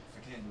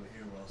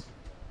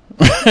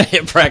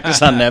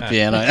 Practice on that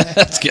piano.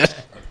 That's good.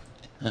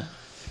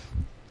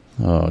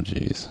 Oh,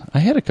 jeez. I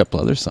had a couple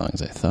other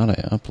songs I thought I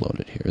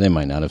uploaded here. They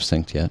might not have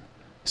synced yet.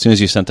 As soon as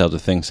you sent out the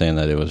thing saying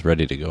that it was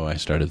ready to go, I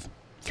started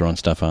throwing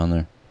stuff on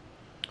there.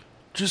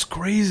 Just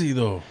crazy,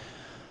 though.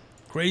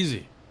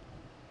 Crazy.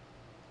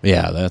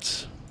 Yeah,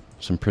 that's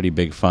some pretty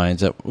big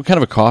finds. What kind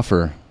of a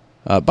coffer?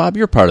 Bob,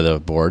 you're part of the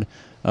board.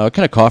 What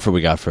kind of coffer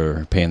we got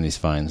for paying these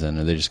fines? And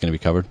are they just going to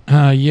be covered?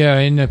 Yeah,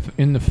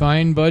 in the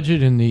fine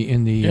budget, in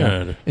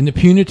the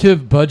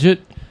punitive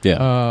budget.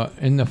 Yeah.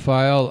 In the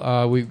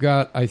file, we've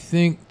got, I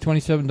think,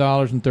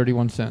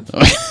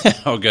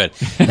 $27.31. Oh, good.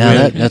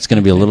 Now that's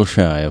going to be a little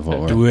shy of what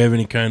we're... Do we have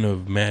any kind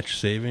of match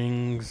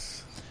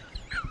savings?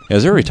 Yeah,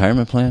 is there a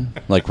retirement plan?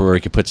 Like where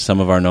we could put some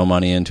of our no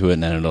money into it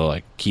and then it'll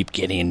like keep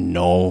getting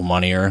no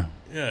money-er?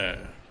 Yeah.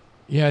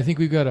 Yeah, I think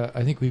we've got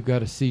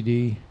a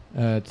CD.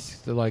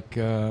 It's like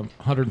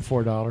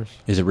 $104.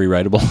 Is it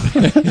rewritable?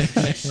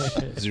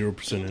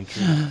 0%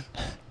 interest.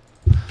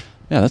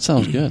 Yeah, that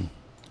sounds good.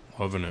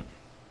 Loving it.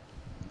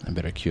 I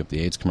better cue up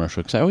the AIDS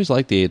commercial because I always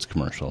like the AIDS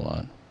commercial a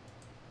lot.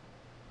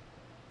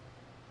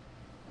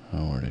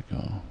 Oh, where'd it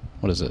go?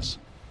 What is this?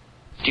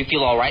 Do you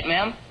feel all right,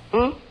 ma'am?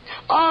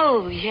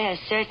 Oh, yes,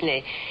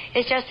 certainly.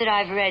 It's just that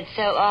I've read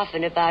so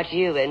often about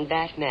you and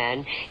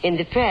Batman in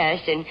the press,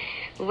 and,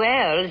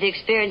 well, the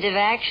experience of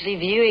actually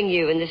viewing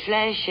you in the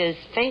flesh is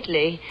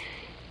faintly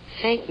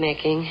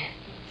faint-making.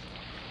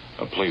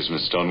 Please,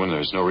 Miss Stoneman,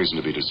 there's no reason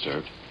to be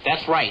disturbed.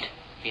 That's right.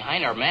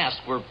 Behind our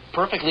masks, we're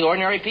perfectly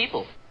ordinary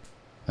people.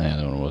 Yeah,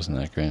 that one wasn't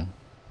that great.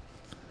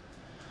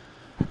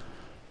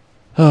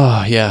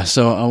 Oh, yeah,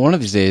 so one of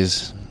these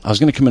days, I was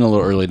going to come in a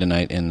little early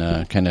tonight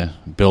and kind of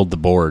build the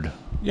board.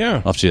 Yeah.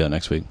 I'll have to do that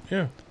next week.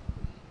 Yeah.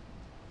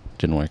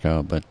 Didn't work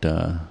out, but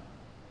you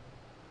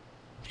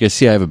guys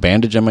see I have a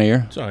bandage on my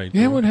ear?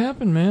 Yeah, what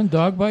happened, man?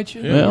 Dog bite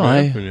you? Well,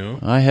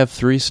 I have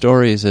 3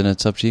 stories, and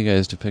it's up to you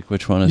guys to pick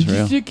which one is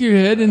real. Did you stick your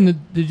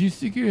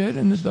head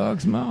in the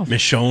dog's mouth?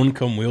 Michonne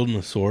come wielding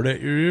a sword at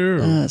your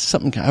ear?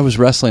 Something. I was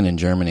wrestling in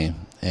Germany,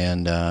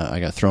 and I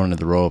got thrown into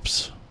the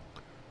ropes,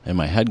 and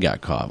my head got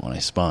caught when I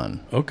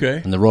spun.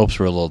 Okay. And the ropes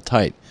were a little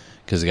tight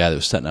because the guy that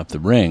was setting up the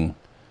ring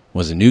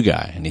was a new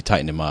guy, and he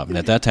tightened him up. And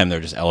at that time, they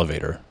were just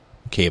elevator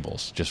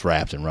cables, just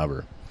wrapped in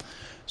rubber.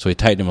 So he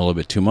tightened him a little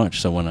bit too much.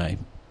 So when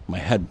my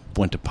head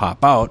went to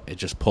pop out, it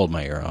just pulled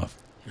my ear off.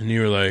 And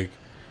you were like,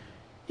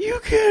 "You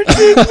can't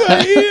take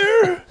my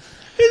ear.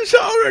 It's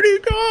already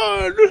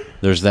gone."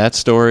 There's that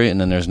story,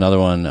 and then there's another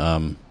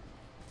one.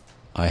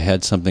 I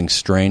had something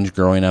strange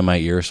growing on my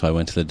ear, so I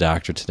went to the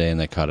doctor today, and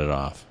they cut it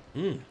off.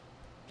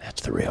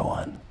 That's the real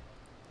one.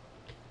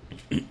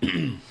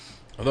 I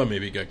thought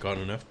maybe he got caught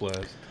in an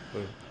F-blast.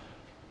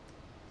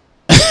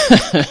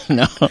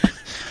 No.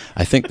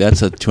 I think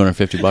that's a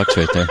 $250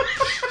 right there.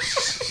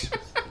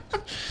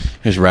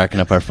 He's racking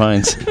up our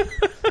fines.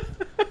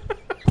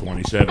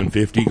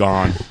 $27.50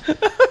 gone.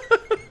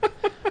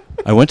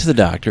 I went to the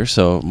doctor,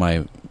 so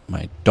my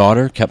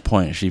daughter kept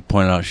pointing. She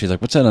pointed out, she's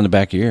like, "What's that on the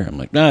back of your ear?" I'm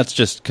like, "No, it's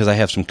just because I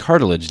have some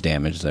cartilage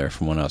damage there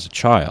from when I was a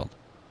child."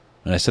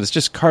 And I said, "It's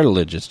just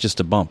cartilage. It's just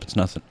a bump. It's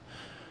nothing."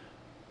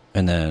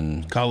 And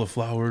then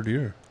cauliflower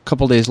ear. A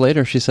couple days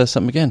later, she says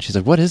something again. She's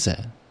like, "What is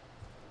that?"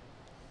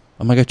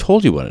 I'm like, "I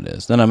told you what it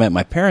is." Then I'm at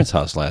my parents'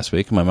 house last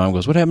week, and my mom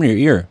goes, "What happened to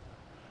your ear?"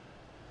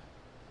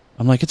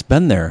 I'm like, "It's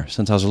been there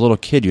since I was a little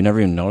kid. You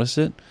never even noticed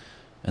it?"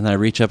 And then I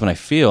reach up and I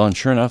feel, and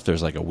sure enough,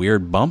 there's like a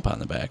weird bump on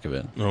the back of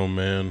it. Oh,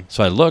 man.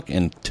 So I look,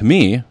 and to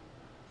me,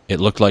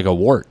 it looked like a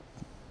wart,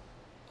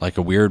 like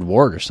a weird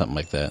wart or something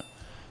like that.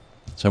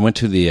 So I went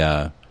to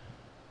the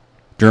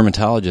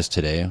dermatologist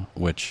today,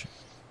 which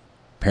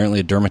apparently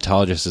a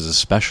dermatologist is a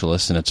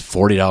specialist, and it's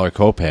 $40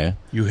 copay.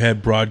 You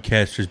had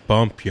broadcaster's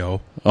bump,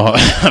 yo. Oh,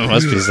 it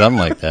must be something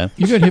like that.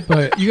 You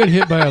got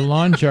hit by a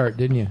lawn chart,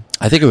 didn't you?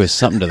 I think it was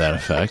something to that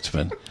effect.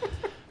 But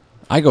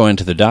I go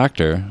into the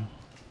doctor,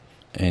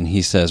 and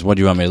he says, "What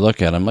do you want me to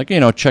look at?" I'm like,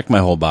 check my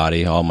whole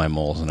body, all my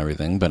moles and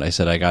everything. But I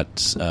said, I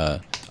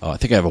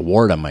think I have a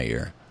wart on my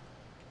ear.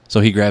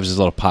 So he grabs his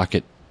little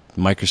pocket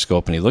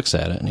microscope, and he looks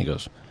at it, and he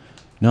goes,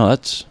 "No,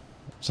 it's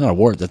not a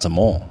wart, that's a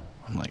mole."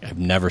 I'm like, "I've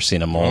never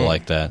seen a mole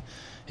like that."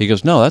 He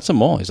goes, "No, that's a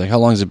mole." He's like, "How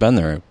long has it been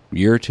there? A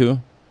year or two?"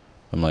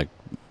 I'm like,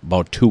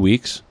 "About 2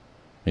 weeks."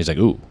 He's like,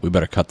 "Ooh, we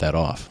better cut that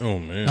off." Oh,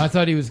 man. I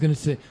thought he was going to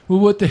say, "Well,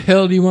 what the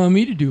hell do you want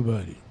me to do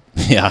about it?"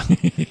 Yeah.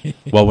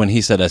 Well, when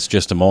he said that's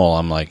just a mole,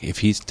 I'm like, if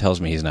he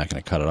tells me he's not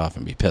going to cut it off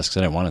and be pissed,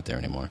 because I didn't want it there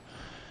anymore.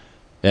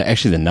 Yeah,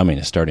 actually, the numbing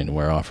is starting to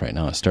wear off right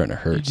now. It's starting to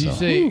hurt. Did you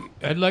say,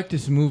 "I'd like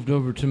this moved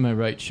over to my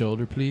right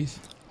shoulder, please"?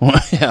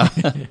 Well, yeah.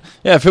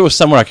 Yeah, if it was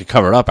somewhere I could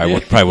cover it up, I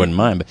probably wouldn't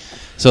mind. But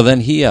so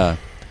then he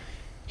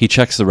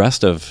checks the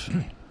rest of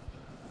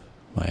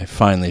my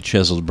finely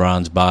chiseled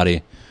bronze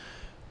body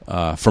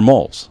for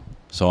moles.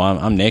 So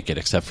I'm naked,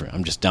 except for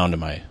I'm just down to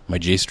my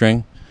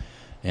G-string,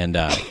 and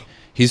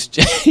he's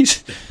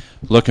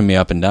looking me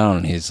up and down,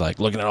 and he's like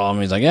looking at all of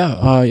them. He's like,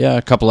 yeah,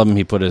 a couple of them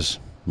he put his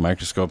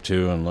microscope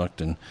to and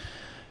looked, and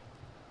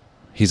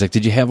he's like,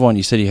 did you have one?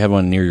 You said you had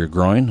one near your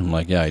groin? I'm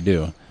like, yeah, I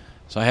do.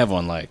 So I have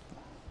one like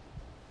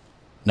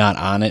not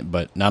on it,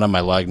 but not on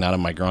my leg, not on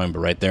my groin, but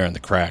right there in the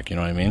crack, you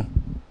know what I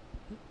mean?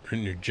 Right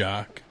in your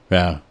jock.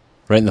 Yeah,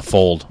 right in the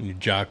fold. Your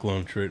jock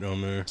lunch right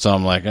down there. So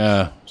I'm like,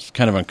 it's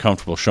kind of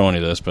uncomfortable showing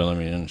you this, but let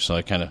me in. So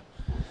I kind of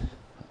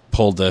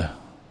pulled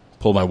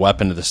my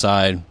weapon to the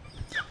side,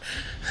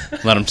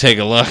 let him take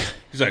a look.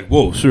 He's like,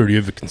 whoa, sir, do you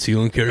have a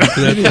conceal and carry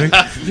for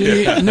that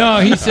thing? No,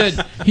 he said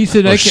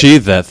I can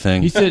sheathe that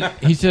thing. He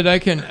said I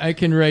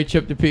can write you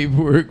up the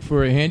paperwork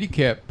for a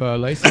handicap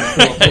license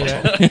plate for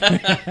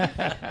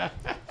that.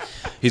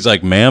 He's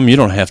like, ma'am, you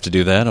don't have to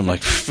do that. I'm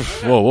like,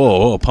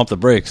 whoa, pump the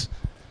brakes.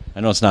 I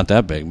know it's not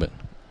that big, but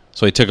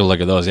so he took a look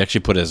at those. He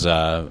actually put his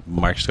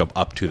microscope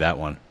up to that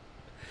one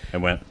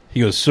and went. He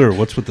goes, sir,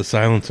 what's with the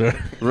silencer?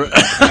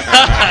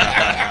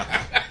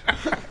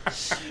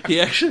 He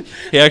actually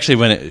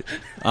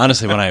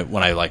honestly when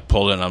I like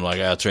pulled it and I'm like,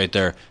 it's right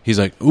there. He's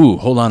like, ooh,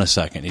 hold on a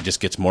second. He just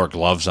gets more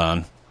gloves on,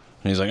 and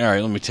he's like, all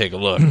right, let me take a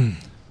look.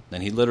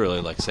 Then he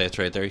literally like, say it's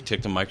right there. He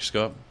took the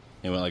microscope.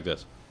 He went like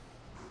this.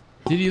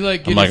 Did he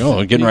like? I'm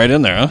like, getting right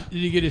in there, huh? Did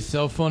he get his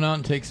cell phone out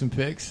and take some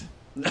pics?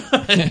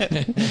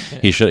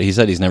 He should. He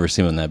said he's never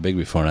seen one that big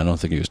before, and I don't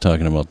think he was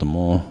talking about the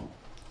mole.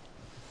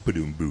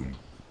 Boom, boom.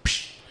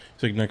 He's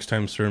like, next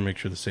time, sir, make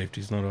sure the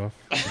safety's not off.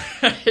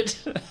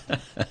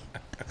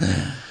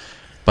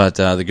 But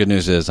the good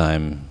news is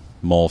I'm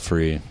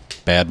mole-free,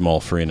 bad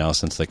mole-free now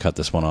since they cut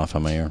this one off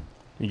on my ear.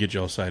 You get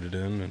you all sighted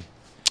in. And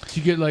did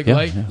you get like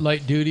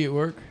light duty at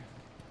work?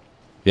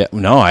 Yeah,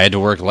 no, I had to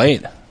work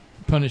late.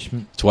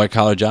 Punishment. It's a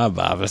white-collar job,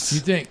 Bob. It's you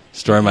think?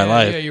 Story of my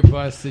life. Yeah, your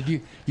boss said,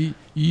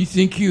 you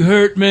think you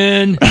hurt,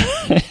 man?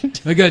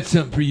 I got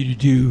something for you to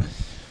do.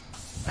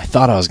 I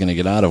thought I was going to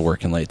get out of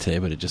working late today,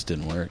 but it just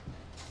didn't work.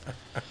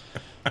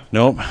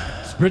 Nope.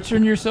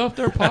 Spritzing yourself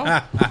there,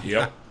 Paul?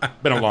 Yep.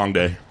 Been a long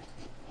day.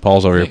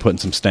 Paul's over here putting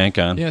some stank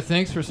on. Yeah,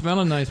 thanks for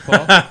smelling nice,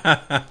 Paul.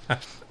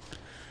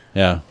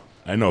 Yeah.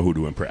 I know who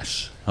to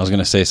impress. I was going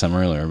to say something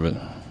earlier, but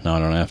now I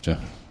don't have to.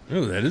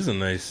 Oh, that is a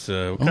nice...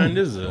 what kind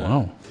is it?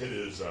 Wow. It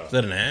is... is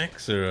that an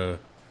axe or a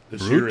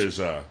This brute? here is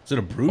it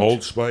a brute?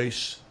 Old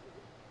Spice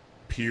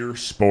Pure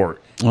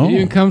Sport. Oh. It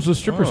even comes with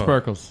stripper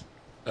sparkles.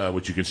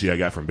 Which you can see I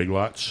got from Big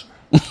Lots.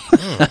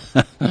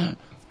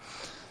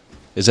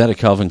 Is that a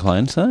Calvin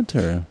Klein scent?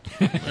 Or?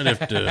 I'd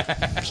have to...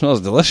 It smells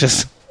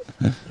delicious.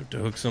 Have to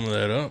hook some of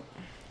that up.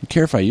 You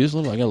care if I use a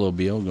little? I got a little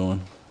BO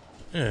going.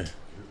 Yeah.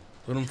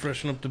 Let them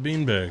freshen up the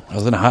beanbag. I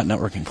was in a hot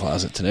networking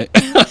closet today.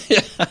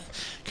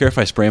 Care if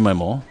I spray my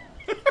mole?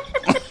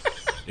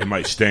 It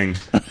might sting.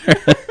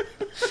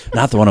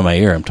 Not the one on my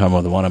ear. I'm talking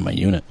about the one on my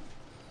unit.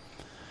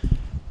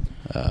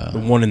 The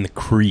one in the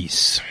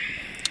crease.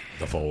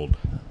 The fold.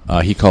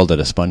 He called it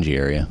a spongy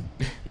area.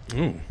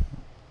 Ooh.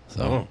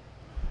 So.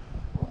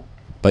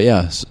 But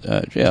yeah,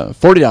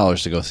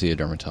 $40 to go see a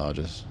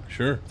dermatologist.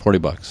 Sure.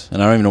 $40.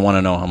 And I don't even want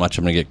to know how much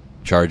I'm going to get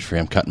charged for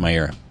him cutting my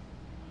ear.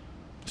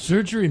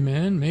 Surgery,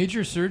 man.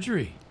 Major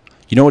surgery.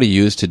 You know what he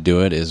used to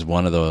do it is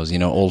one of those,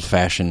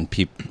 old-fashioned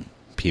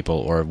people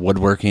or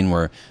woodworking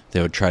where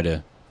they would try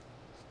to,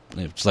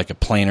 it's like a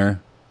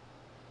planer,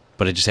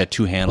 but it just had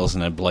two handles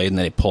and a blade, and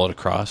then they pull it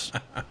across.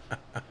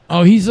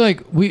 Oh, he's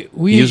like, we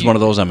he used one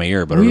of those on my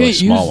ear, but a really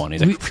small one.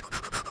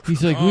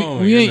 He's like,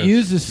 we ain't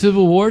used the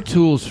Civil War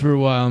tools for a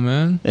while,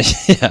 man.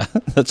 Yeah,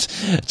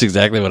 that's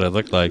exactly what it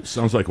looked like.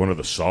 Sounds like one of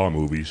the Saw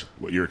movies,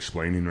 what you're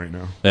explaining right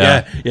now.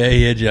 Yeah,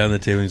 he had you on the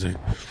table. He's like,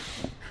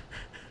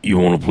 you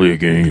want to play a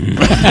game?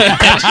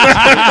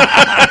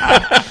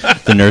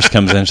 The nurse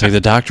comes in. She's like,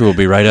 the doctor will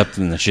be right up,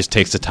 and she just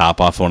takes the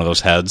top off one of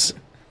those heads.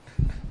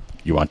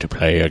 You want to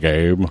play a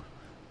game?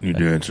 You need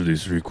to answer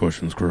these 3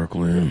 questions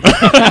correctly.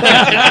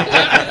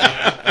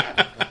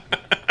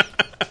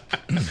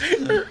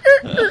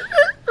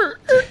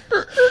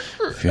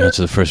 If you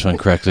answer the first one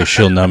correctly,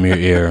 she'll numb your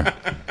ear.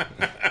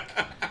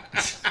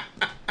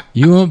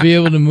 You won't be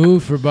able to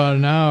move for about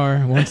an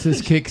hour once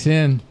this kicks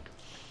in.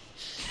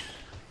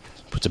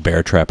 Puts a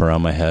bear trap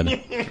around my head.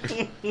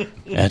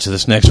 Answer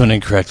this next one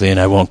incorrectly, and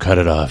I won't cut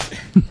it off.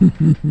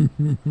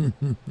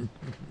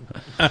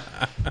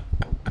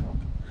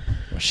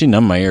 She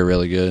numbed my ear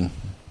really good,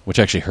 which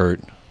actually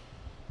hurt.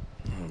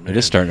 It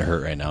is starting to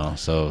hurt right now,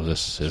 so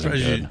this isn't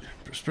good.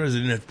 I'm surprised they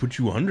didn't have to put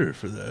you under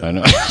for that. I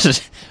know.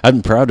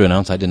 I'm proud to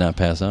announce I did not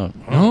pass out.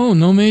 Oh,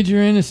 no major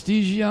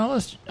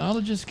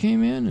anesthesiologist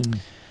came in and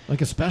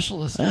like a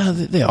specialist.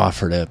 They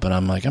offered it, but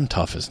I'm like, I'm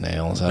tough as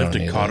nails. I don't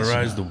need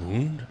cauterize the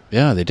wound?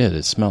 Yeah, they did.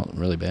 It smelled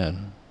really bad.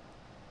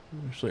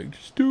 It's like,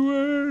 just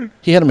do it.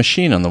 He had a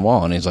machine on the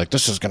wall, and he's like,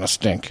 this is going to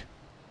stink.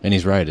 And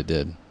he's right, it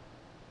did.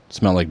 It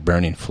smelled like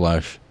burning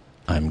flesh,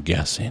 I'm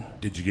guessing.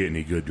 Did you get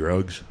any good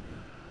drugs?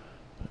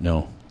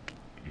 No.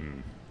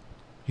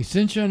 He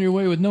sent you on your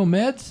way with no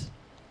meds?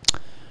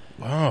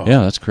 Wow. Yeah,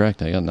 that's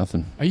correct. I got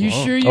nothing. Are you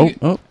sure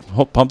you...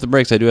 Pump the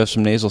brakes. I do have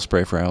some nasal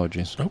spray for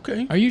allergies.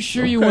 Okay. Are you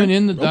sure you went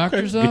in the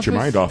doctor's office? Get your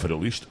mind off it at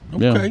least.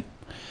 Okay.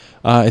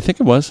 I think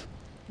it was.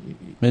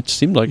 It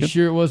seemed like You it.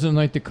 sure it wasn't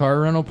like the car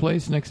rental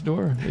place next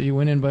door that you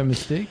went in by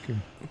mistake? Or?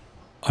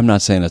 I'm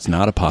not saying it's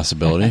not a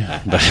possibility,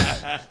 but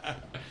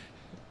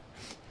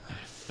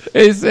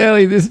Hey,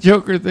 Sally, this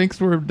joker thinks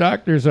we're a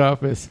doctor's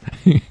office.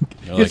 Get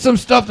like- some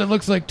stuff that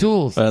looks like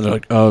tools. they're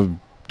like,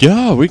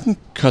 yeah, we can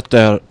cut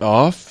that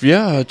off.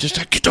 Yeah,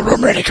 just get the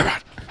room ready. Come on.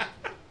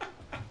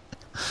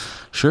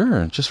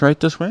 Sure, just right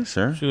this way,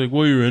 sir. She's like,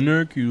 while you're in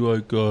there, can you,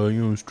 like,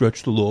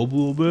 stretch the lobe a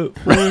little bit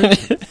for me?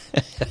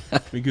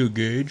 Make you a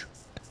gauge.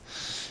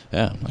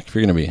 Yeah, like if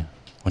you're going to be, why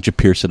don't you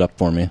pierce it up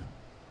for me?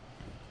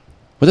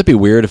 Would that be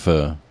weird if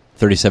a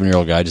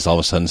 37-year-old guy just all of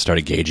a sudden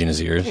started gauging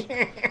his ears?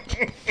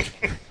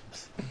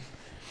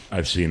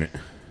 I've seen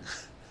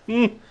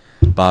it.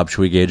 Bob,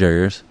 should we gauge our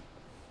ears?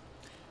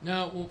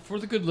 Now, well, for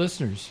the good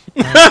listeners,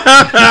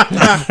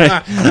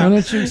 why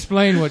don't you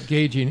explain what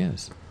gauging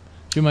is?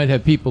 You might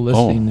have people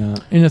listening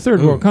in a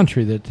third world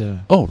country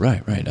that... Oh,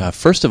 right.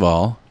 First of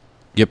all,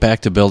 get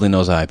back to building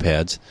those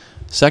iPads.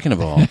 Second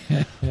of all,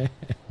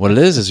 what it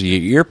is you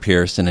get your ear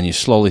pierced, and then you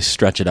slowly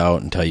stretch it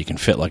out until you can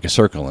fit like a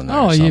circle in there.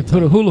 Oh, you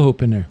put a hula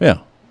hoop in there.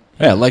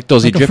 Yeah, like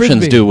those Like a Egyptians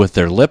frisbee. do with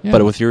their lip, Yeah.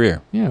 but with your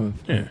ear. Yeah,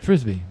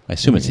 frisbee. I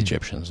assume it's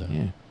Egyptians. Though.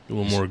 Yeah. A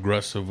little more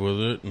aggressive with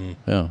it. And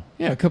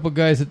Yeah, a couple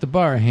guys at the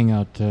bar hang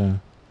out,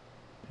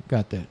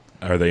 got that.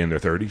 Are they in their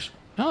 30s?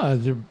 Oh,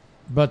 they're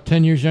about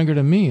 10 years younger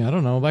than me. I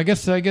don't know. I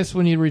guess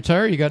when you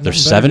retire, you got They're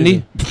nothing better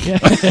 70? to do.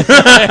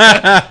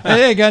 Yeah.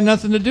 Hey, got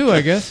nothing to do,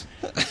 I guess.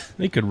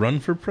 They could run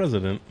for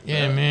president.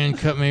 Yeah, man,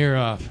 cut my ear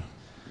off.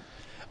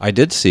 I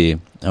did see,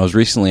 I was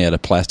recently at a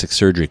plastic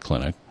surgery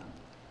clinic.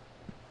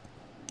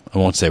 I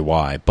won't say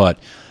why, but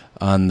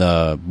on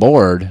the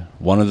board,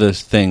 one of the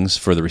things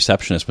for the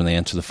receptionist when they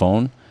answer the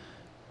phone,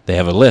 they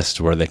have a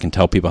list where they can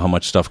tell people how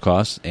much stuff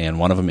costs, and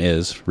one of them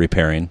is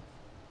repairing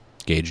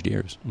gauged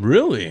ears.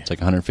 Really? It's like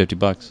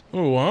 $150.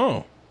 Oh,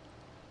 wow.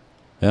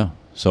 Yeah.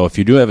 So if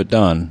you do have it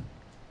done,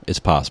 it's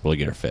possible to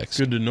get her fixed.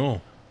 Good to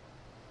know.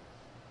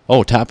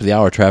 Oh, top of the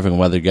hour, traffic and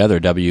weather together,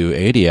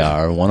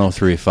 WADR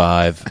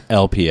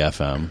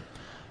 103.5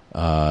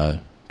 LPFM.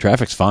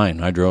 Traffic's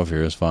fine. I drove here.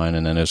 It was fine,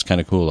 and then it was kind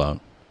of cool out.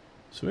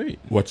 Sweet.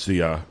 What's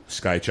the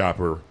Sky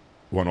Chopper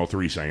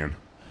 103 saying?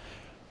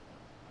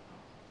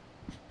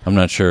 I'm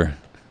not sure.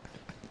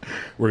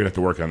 We're going to have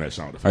to work on that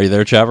sound effect. Are you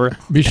there, Chopper?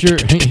 Be sure.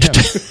 We need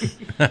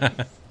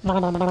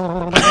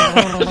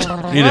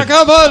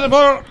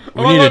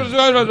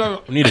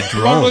a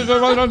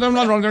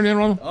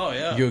drone. Oh,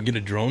 yeah. You go get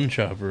a drone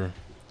chopper.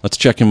 Let's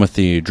check in with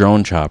the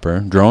drone chopper.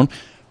 Drone?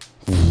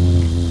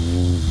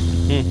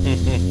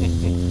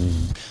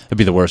 It'd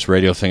be the worst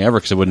radio thing ever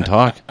because it wouldn't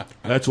talk.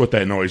 That's what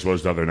that noise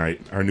was the other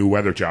night. Our new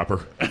weather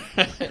chopper.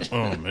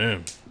 Oh,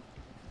 man.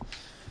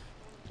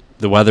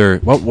 The weather.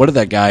 What did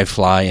that guy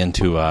fly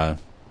into the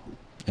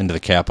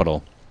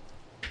Capitol?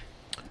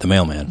 The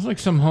mailman. It's like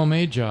some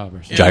homemade job or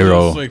something.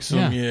 Gyro. It's like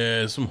some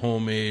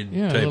homemade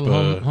a type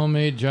little of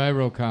homemade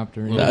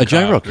gyrocopter. A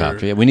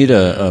gyrocopter. Yeah, we need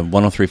a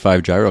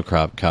 103.5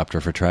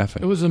 gyrocopter for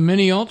traffic. It was a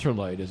mini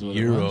ultralight, is what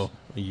it was.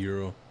 A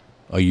Euro.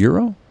 A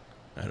Euro?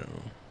 I don't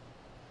know.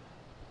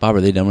 Bob,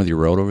 are they done with your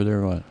road over there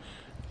or what?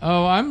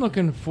 Oh, I'm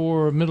looking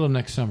for middle of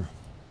next summer.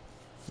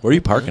 Where are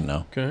you parking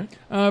now? Okay.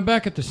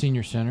 Back at the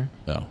senior center.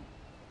 Oh.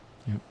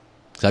 Yep.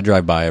 'Cause I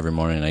drive by every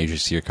morning and I usually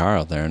see your car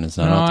out there and it's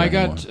not out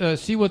there anymore.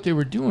 See what they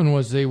were doing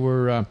was they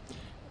were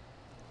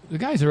the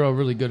guys are all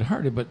really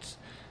good-hearted, but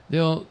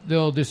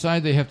they'll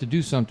decide they have to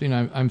do something.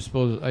 I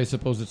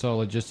suppose it's all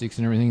logistics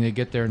and everything. They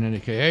get there and then they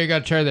say, "Hey, you got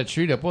to tear that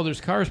street up." Well,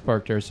 there's cars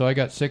parked there, so I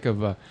got sick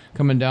of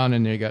coming down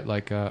and they got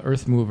like a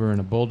earth mover and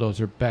a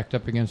bulldozer backed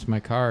up against my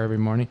car every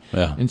morning.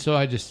 Yeah. And so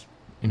I just,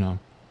 I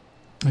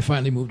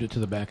finally moved it to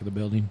the back of the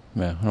building.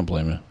 Yeah, I don't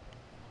blame you.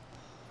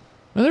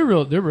 Well,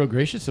 they're real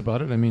gracious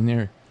about it. I mean,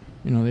 they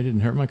didn't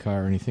hurt my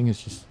car or anything.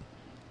 It's just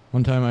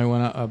one time I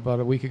went out,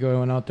 about a week ago, I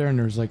went out there and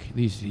there was like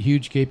these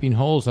huge gaping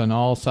holes on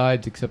all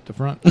sides except the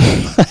front. I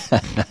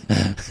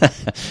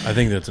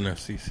think that's an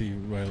FCC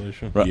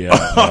violation. Right. Yeah.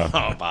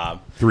 Oh,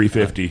 Bob.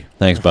 $350.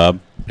 Thanks, Bob.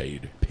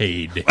 Paid.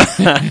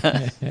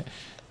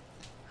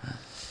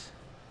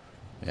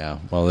 Yeah,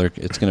 well,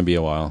 it's going to be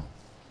a while.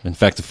 In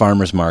fact, the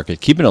farmers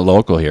market, keeping it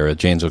local here at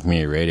Janesville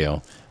Community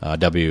Radio,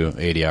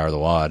 WADR The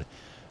Wad.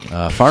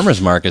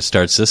 Farmers market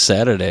starts this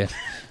Saturday.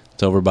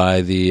 It's over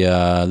by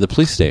the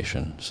police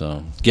station.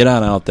 So get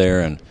on out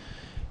there, and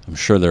I'm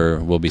sure there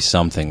will be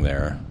something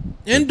there.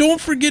 And don't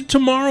forget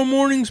tomorrow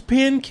morning's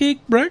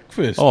pancake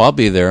breakfast. Oh, I'll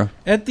be there.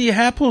 At the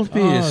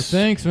Applebee's. Oh,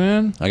 thanks,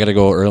 man. I got to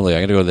go early.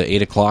 I got to go to the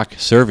 8 o'clock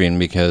serving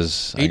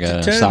because I 8 got to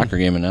a 10. soccer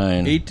game at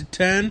 9. 8 to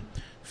 10,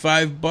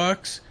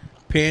 $5,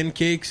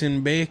 pancakes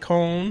and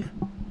bacon,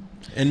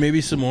 and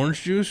maybe some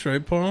orange juice,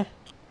 right, Paul?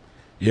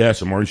 Yeah,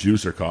 some orange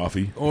juice or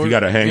coffee. Or- if you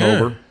got a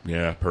hangover,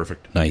 yeah,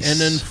 perfect. Nice. And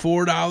then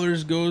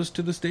 $4 goes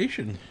to the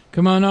station.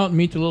 Come on out and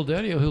meet the little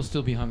daddy, or he'll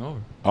still be hungover.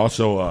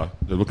 Also,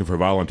 they're looking for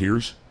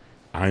volunteers.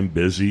 I'm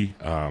busy,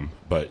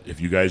 but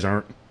if you guys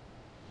aren't,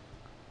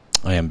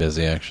 I am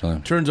busy, actually.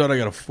 Turns out I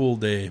got a full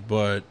day,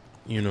 but,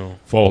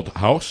 full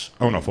house?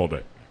 Oh, no, full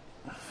day.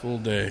 Full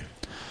day.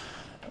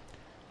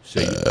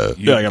 So I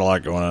got a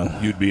lot going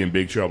on. You'd be in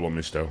big trouble,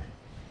 misto.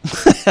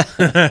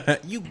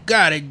 You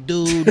got it,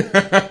 dude.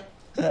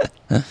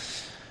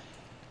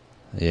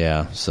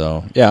 Yeah,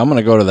 so, I'm going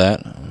to go to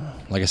that.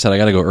 Like I said, I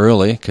got to go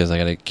early because I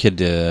got a kid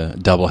to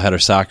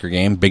doubleheader soccer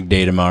game. Big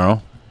day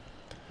tomorrow.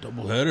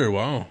 Doubleheader,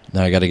 wow.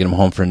 Then I got to get him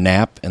home for a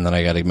nap, and then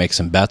I got to make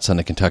some bets on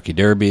the Kentucky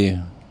Derby.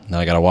 Then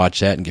I got to watch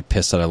that and get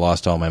pissed that I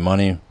lost all my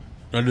money.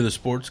 Now, do the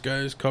sports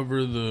guys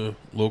cover the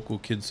local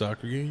kids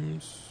soccer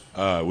games?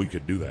 We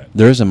could do that.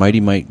 There is a Mighty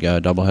Mike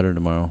doubleheader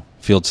tomorrow.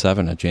 Field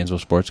 7 at Janesville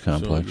Sports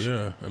Complex. So,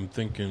 yeah, I'm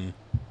thinking...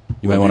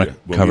 You might want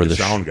to cover the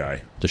sound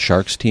guy. The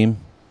Sharks team.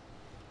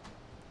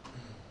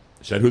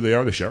 Is that who they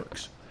are, the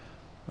Sharks?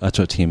 That's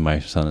what team my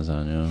son is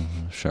on,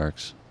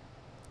 Sharks.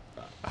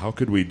 How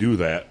could we do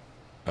that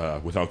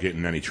without getting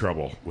in any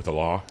trouble with the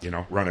law,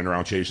 running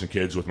around chasing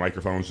kids with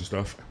microphones and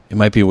stuff? It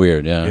might be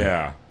weird, yeah.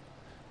 Yeah.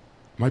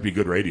 Might be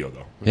good radio,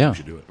 though. Yeah. We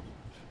should do it.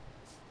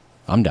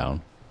 I'm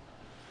down.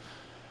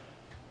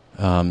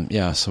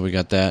 So we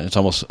got that.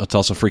 It's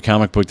also free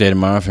comic book day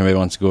tomorrow if anybody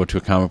wants to go to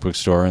a comic book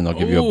store, and they'll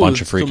give you a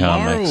bunch of free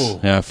comics.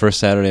 Yeah, first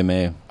Saturday of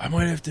May. I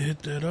might have to hit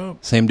that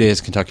up. Same day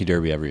as Kentucky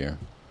Derby every year.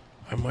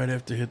 I might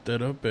have to hit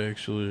that up,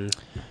 actually.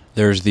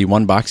 There's the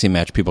one boxing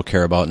match people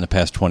care about in the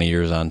past 20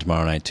 years on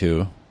tomorrow night,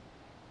 too.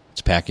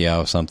 It's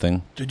Pacquiao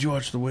something. Did you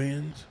watch the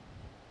weigh-ins?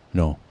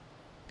 No.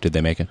 Did they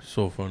make it?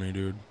 So funny,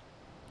 dude.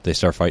 They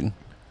start fighting?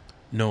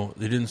 No,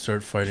 they didn't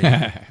start fighting.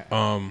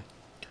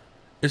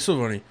 It's so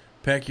funny.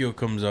 Pacquiao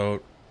comes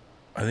out.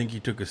 I think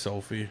he took a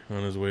selfie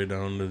on his way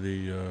down to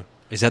the...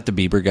 Is that the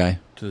Bieber guy?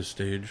 To the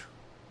stage.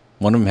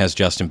 One of them has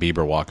Justin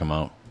Bieber walk him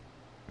out.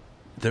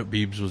 That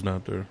Biebs was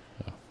not there.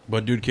 Yeah.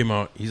 But dude came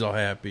out. He's all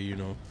happy,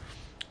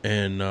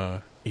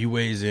 And he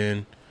weighs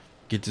in,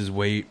 gets his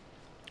weight,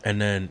 and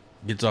then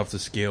gets off the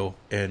scale.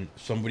 And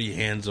somebody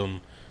hands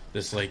him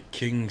this,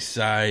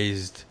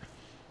 king-sized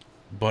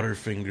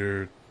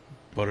Butterfinger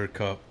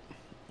buttercup,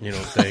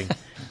 thing.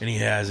 And he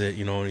has it,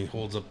 and he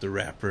holds up the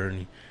wrapper,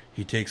 and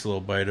he takes a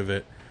little bite of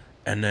it.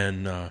 And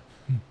then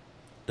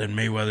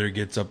Mayweather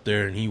gets up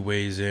there, and he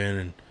weighs in,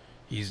 and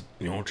he's,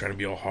 trying to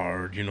be all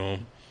hard,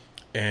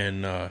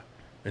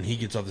 And he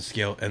gets off the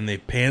scale, and they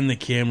pan the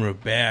camera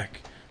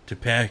back to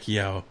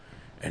Pacquiao,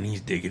 and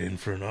he's digging in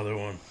for another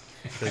one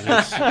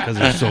because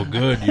it's so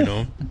good,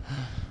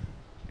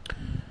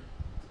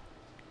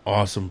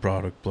 Awesome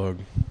product plug.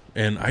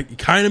 And it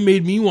kind of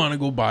made me want to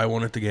go buy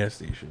one at the gas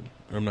station.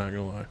 I'm not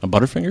going to lie. A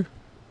Butterfinger?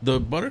 The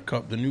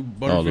Buttercup, the new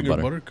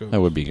Butterfinger Buttercup.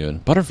 That would be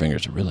good.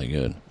 Butterfingers are really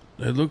good.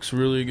 It looks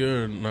really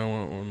good, and I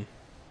want one.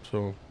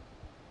 So,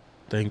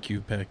 thank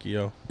you,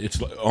 Pacquiao.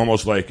 It's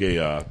almost like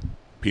a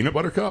peanut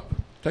butter cup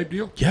type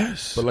deal?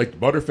 Yes. But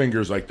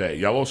Butterfingers, that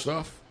yellow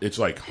stuff, it's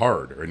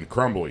hard and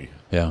crumbly.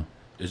 Yeah.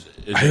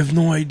 I have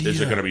no idea.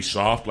 Is it going to be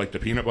soft like the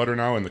peanut butter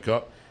now in the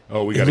cup?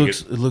 Oh,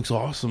 It looks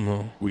awesome,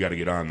 though. We got to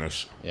get on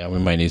this. Yeah, we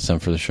might need some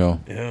for the show.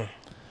 Yeah.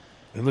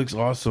 It looks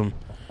awesome.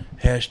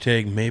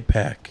 Hashtag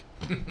Maypac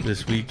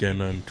this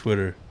weekend on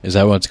Twitter. Is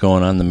that what's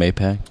going on, the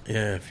Maypac?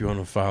 Yeah, if you want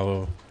to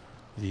follow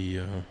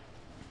the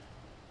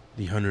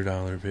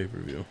 $100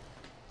 pay-per-view.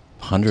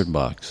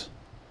 $100.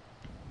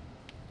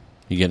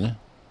 You getting it?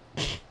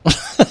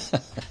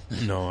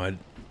 No,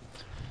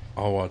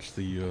 I'll watch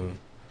the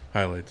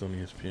highlights on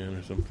ESPN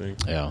or something.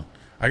 Yeah.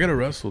 I got to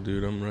wrestle,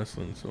 dude. I'm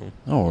wrestling, so.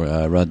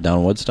 Oh, right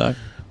down Woodstock?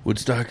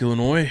 Woodstock,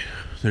 Illinois.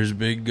 There's a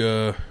big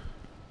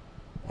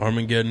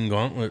Armageddon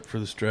gauntlet for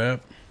the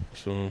strap.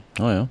 So.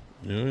 Oh, yeah?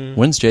 Yeah.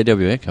 When's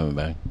JWA coming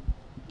back?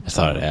 I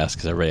thought I'd ask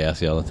because everybody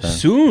asks you all the time.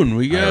 Soon.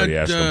 We got.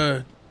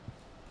 Yeah,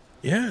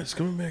 it's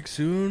coming back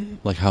soon.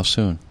 Like how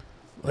soon?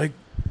 Like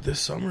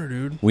this summer,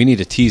 dude. We need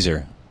a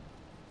teaser.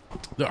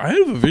 I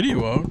have a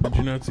video out. Did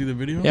you not see the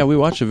video? Yeah, we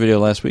watched the video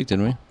last week,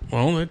 didn't we?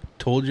 Well, I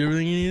told you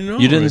everything you need to know.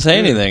 You didn't say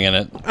anything in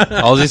it.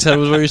 All he said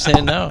was what you're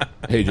saying now.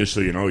 Hey, just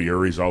so you know,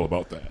 Yuri's all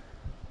about that.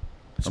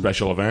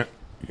 Special event.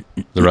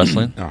 The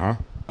wrestling? Uh-huh.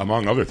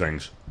 Among other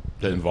things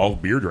that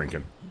involve beer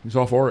drinking. He's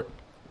all for it.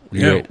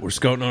 Yeah, we're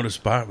scouting out a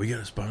spot. We got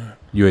a spot.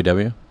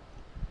 UAW?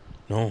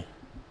 No.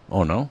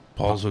 Oh, no?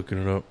 Paul's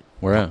hooking it up.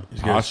 Where at?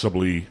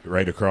 Possibly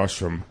right across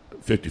from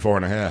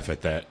 54.5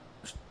 at that.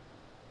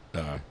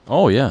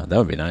 Oh, yeah. That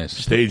would be nice.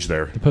 Stage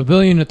there. The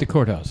pavilion at the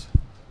courthouse.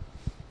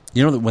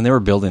 You know, when they were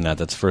building that,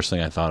 that's the first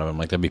thing I thought of. I'm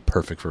like, that'd be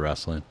perfect for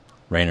wrestling.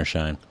 Rain or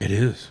shine. It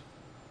is.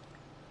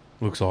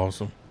 Looks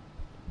awesome.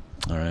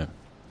 All right.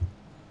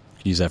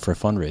 Use that for a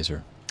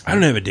fundraiser. I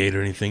don't have a date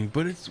or anything,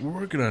 but we're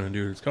working on it,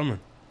 dude. It's coming.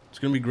 It's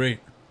going to be great.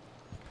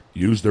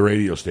 Use the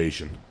radio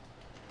station.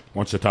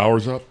 Once the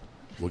tower's up,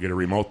 we'll get a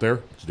remote there.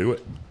 Let's do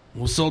it.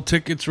 We'll sell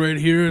tickets right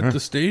here at the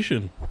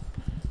station.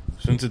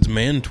 Since it's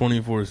manned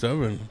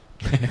 24/7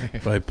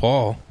 by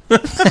Paul.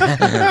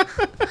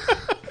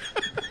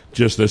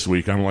 Just this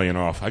week, I'm laying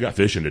off. I got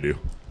fishing to do.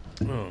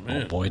 Oh,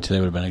 man. Oh, boy, today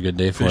would have been a good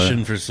day for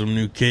Fishing it. for some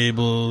new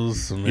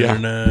cables, some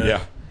internet.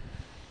 Yeah.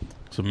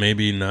 So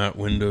maybe not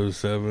Windows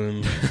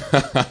 7.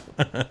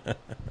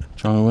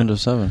 What's wrong with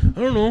Windows 7? I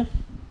don't know.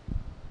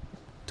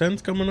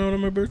 10's coming out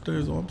on my birthday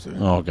is all I'm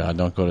saying. Oh, God,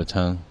 don't go to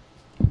 10.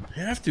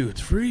 You have to. It's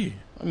free.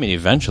 I mean,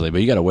 eventually,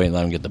 but you got to wait and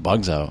let them get the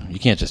bugs out. You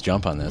can't just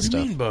jump on that What stuff.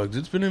 do you mean bugs?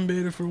 It's been in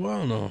beta for a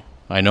while now.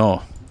 I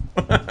know.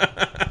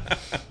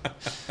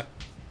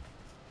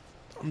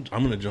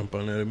 I'm going to jump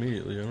on that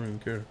immediately. I don't even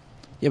care.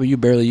 Yeah, but you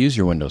barely use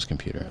your Windows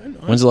computer. I know.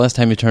 When's the last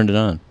time you turned it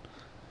on?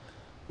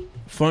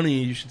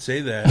 Funny you should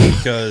say that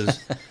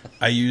because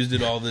I used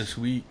it all this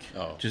week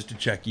just to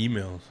check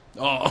emails.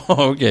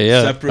 Oh, okay,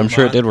 yeah. I'm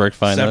sure it did work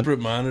fine. Separate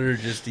monitor,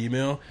 just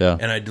email. Yeah.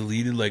 And I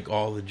deleted like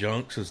all the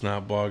junk so it's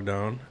not bogged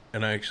down.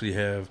 And I actually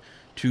have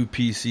 2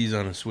 PCs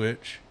on a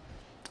Switch,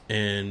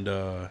 and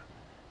then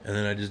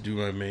I just do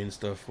my main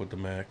stuff with the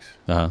Macs.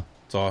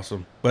 It's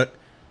awesome, but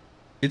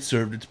it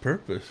served its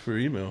purpose for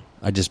email.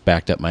 I just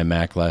backed up my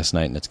Mac last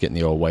night, and it's getting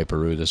the old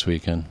wiperoo this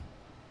weekend.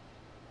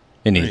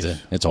 It needs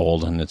it. It's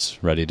old, and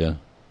it's ready to...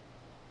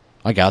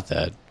 I got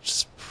that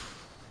just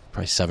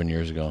probably 7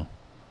 years ago.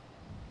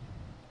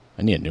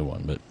 I need a new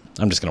one, but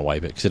I'm just going to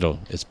wipe it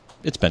because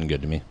it's been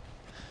good to me.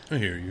 I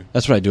hear you.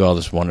 That's what I do all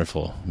this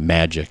wonderful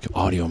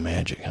audio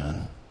magic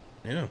on.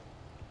 Yeah.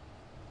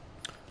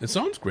 It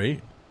sounds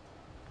great.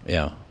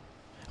 Yeah. I'm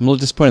a little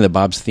disappointed that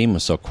Bob's theme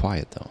was so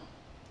quiet, though.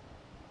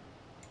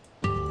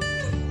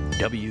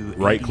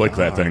 Right-click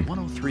that thing.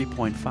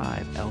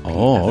 103.5 LP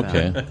Oh,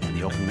 okay. and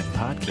the Open Mic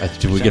Podcast.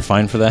 Did we get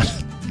fined for that?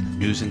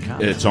 News and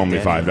comment. It's only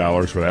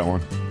 $5 for that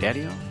one.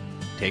 Daddy-O,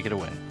 take it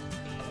away.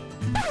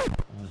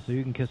 So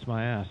you can kiss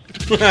my ass.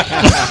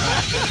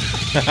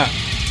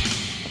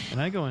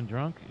 And I go in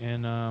drunk,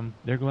 and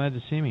they're glad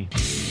to see me.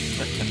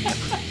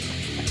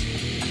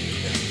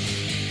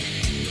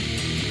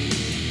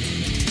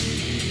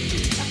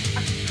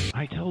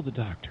 I told the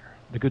doctor,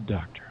 the good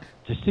doctor,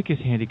 to stick his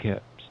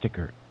handicap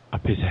sticker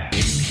up his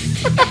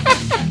ass.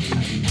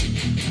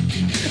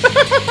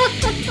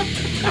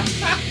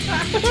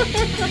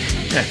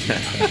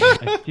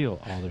 I steal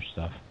all their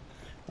stuff.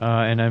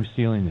 And I'm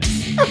stealing this.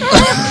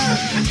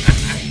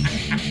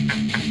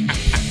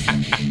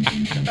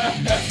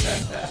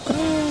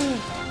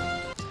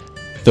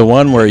 The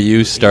one where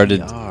you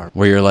started,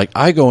 where you're like,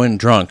 I go in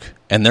drunk,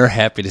 and they're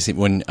happy to see.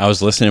 When I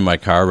was listening in my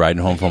car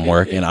riding home from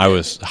work, and I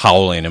was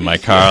howling in my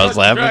car, I was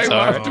laughing so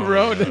hard. Off the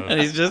road. And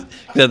he's just,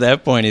 at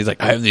that point, he's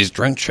like, I have these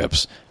drink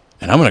chips,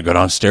 and I'm going to go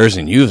downstairs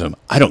and use them.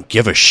 I don't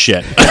give a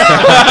shit.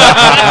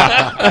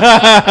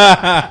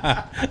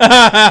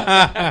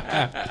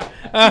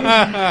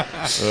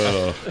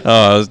 Oh,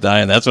 I was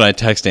dying. That's when I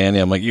text Andy.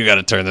 I'm like, you got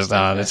to turn this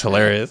on. It's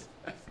hilarious.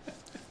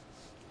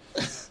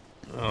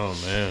 Oh,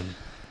 man.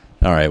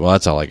 All right, well,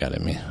 that's all I got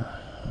in me.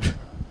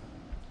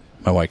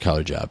 My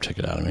white-collar job took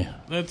it out of me.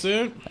 That's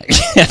it?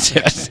 That's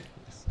it.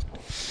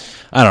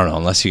 I don't know,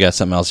 unless you got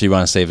something else. You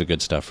want to save the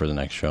good stuff for the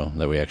next show,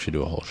 that we actually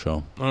do a whole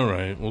show. All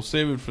right, we'll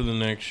save it for the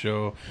next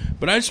show.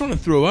 But I just want to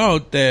throw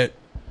out that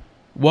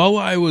while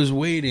I was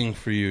waiting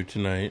for you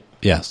tonight,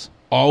 yes,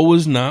 all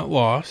was not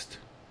lost.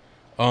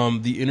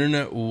 The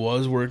internet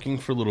was working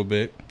for a little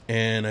bit,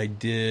 and I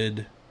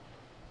did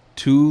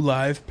 2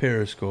 live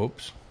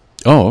periscopes.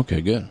 Oh, okay,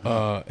 good.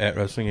 At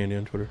Wrestling Andy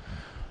on Twitter.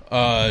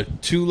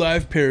 2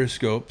 live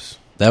periscopes.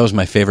 That was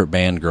my favorite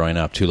band growing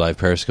up, 2 live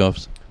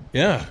periscopes.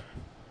 Yeah.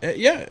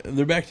 Yeah,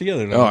 they're back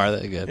together now. Oh, are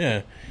they? Good.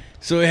 Yeah.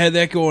 So I had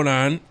that going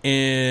on,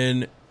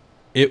 and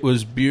it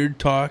was beard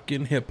talk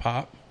and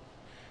hip-hop,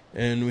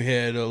 and we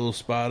had a little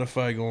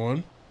Spotify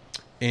going,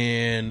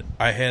 and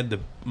I had the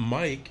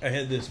mic. I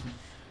had this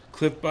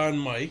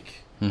clip-on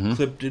mic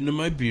clipped into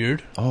my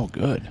beard. Oh,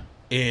 good.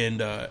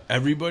 And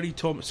everybody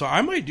told me... So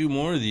I might do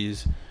more of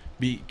these,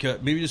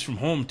 because maybe just from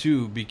home,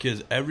 too,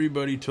 because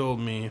everybody told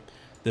me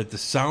that the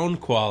sound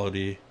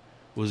quality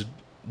was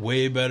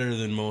way better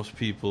than most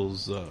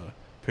people's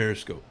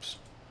periscopes.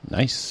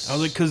 Nice. I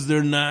was like, because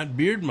they're not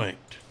beard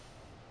mic'd.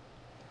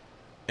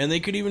 And they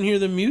could even hear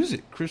the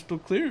music crystal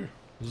clear. It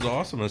was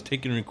awesome. I was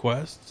taking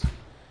requests.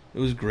 It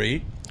was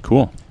great.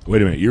 Cool.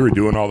 Wait a minute, you were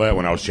doing all that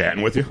when I was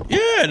chatting with you?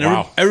 Yeah, and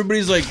Wow.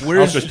 everybody's like, where's...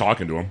 I was just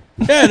talking to him.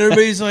 Yeah, and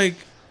everybody's like,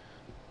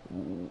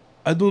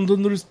 I don't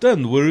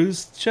understand. Where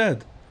is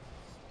Chad?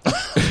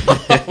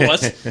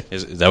 What?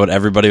 Is that what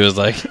everybody was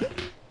like?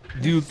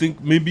 Do you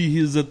think maybe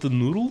he's at the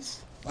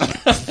noodles?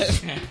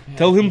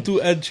 Tell him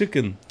to add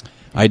chicken.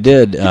 I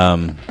did.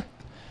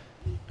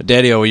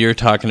 Daddy-O, you were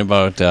talking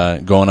about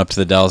going up to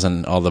the Dells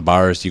and all the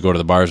bars. You go to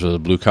the bars where the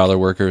blue-collar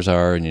workers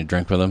are and you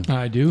drink with them?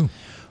 I do.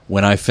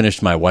 When I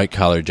finished my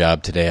white-collar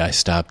job today, I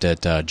stopped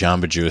at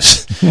Jamba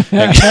Juice.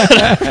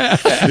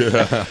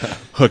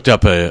 Hooked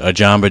up a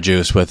Jamba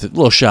Juice with a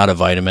little shot of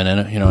vitamin in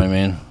it, you know what I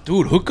mean?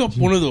 Dude, hook up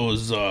one of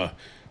those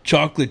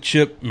chocolate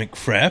chip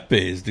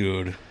McFrappes,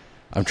 dude.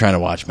 I'm trying to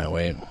watch my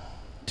weight.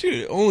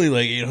 Dude, only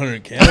like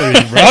 800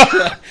 calories,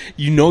 bro.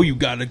 You know you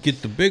got to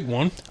get the big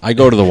one. I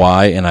go to the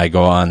Y and I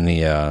go on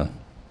the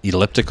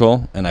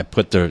elliptical and I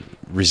put the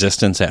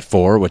resistance at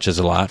 4, which is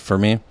a lot for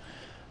me.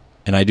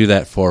 And I do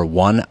that for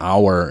 1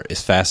 hour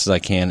as fast as I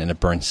can, and it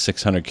burns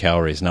 600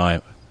 calories.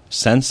 Now,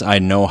 since I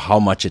know how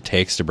much it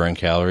takes to burn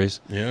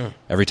calories,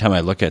 every time I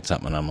look at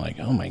something, I'm like,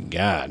 oh my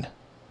God.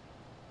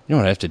 You know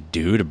what I have to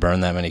do to burn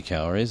that many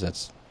calories?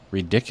 That's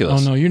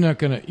ridiculous. Oh no, you're not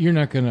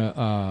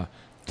gonna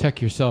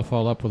tech yourself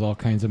all up with all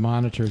kinds of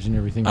monitors and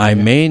everything. I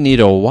may need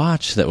a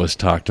watch that was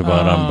talked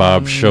about on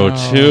Bob's show,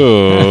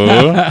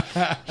 too.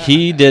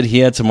 He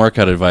had some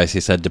workout advice. He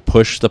said to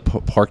push the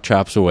pork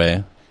chops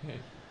away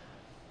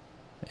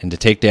and to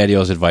take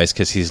Daddy-O's advice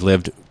because he's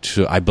lived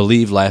to, I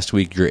believe last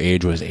week your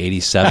age was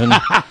 87.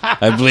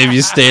 I believe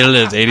you stated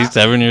as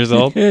 87 years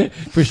old.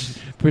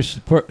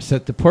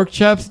 Set the pork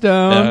chops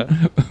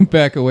down,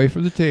 back away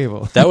from the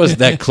table. That was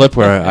that clip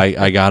where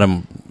I got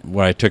him,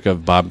 where I took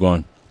of Bob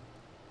going,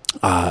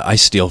 I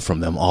steal from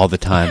them all the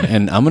time,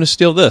 and I'm going to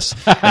steal this.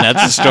 And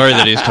that's the story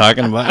that he's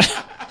talking about.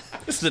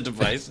 It's the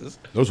devices.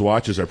 Those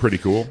watches are pretty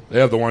cool.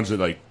 They have the ones that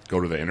like go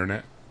to the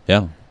internet.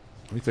 Yeah.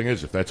 The thing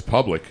is, if that's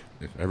public,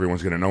 if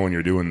everyone's going to know when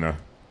you're doing the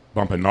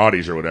bumping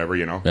naughties or whatever,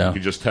 you know, you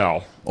can just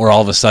tell. Or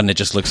all of a sudden it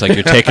just looks like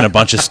you're taking a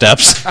bunch of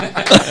steps.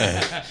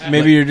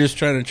 Maybe you're just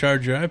trying to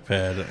charge your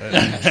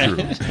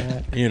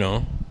iPad. You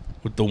know,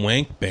 with the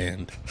wank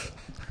band.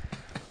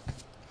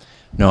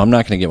 No, I'm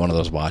not going to get one of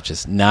those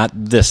watches. Not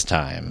this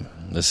time.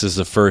 This is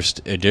the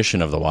first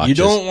edition of the watches. You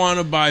don't want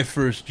to buy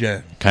first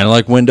gen. Kind of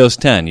like Windows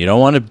 10. You don't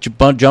want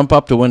to jump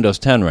up to Windows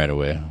 10 right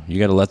away. You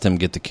got to let them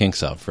get the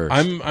kinks out first.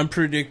 I'm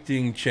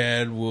predicting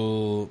Chad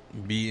will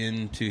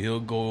be he'll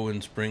go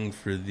in spring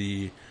for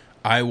the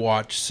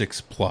iWatch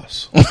 6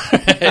 Plus. And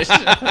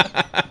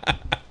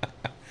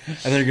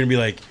they're going to be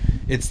like,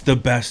 it's the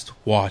best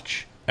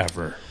watch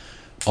ever.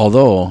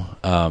 Although,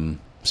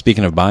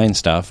 speaking of buying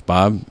stuff,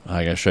 Bob,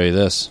 I got to show you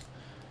this.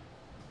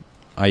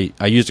 I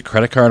use a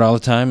credit card all the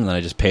time, and then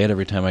I just pay it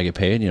every time I get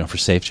paid, for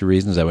safety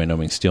reasons. That way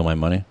nobody can steal my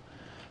money.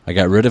 I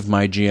got rid of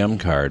my GM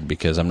card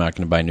because I'm not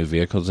going to buy new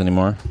vehicles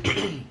anymore.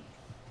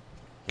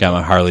 Got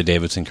my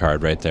Harley-Davidson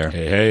card right there.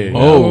 Hey.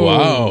 Oh,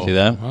 wow. See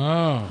that?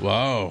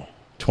 Wow.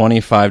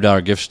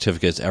 $25 gift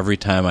certificates every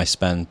time I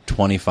spend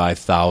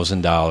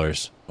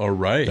 $25,000. All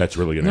right. That's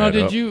really going to add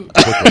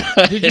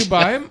up. Did you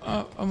buy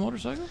a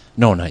motorcycle?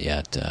 No, not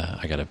yet.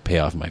 I got to pay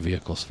off my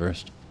vehicles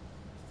first.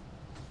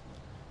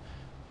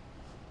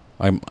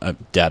 I'm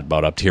Dad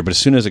about up to here, but as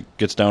soon as it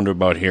gets down to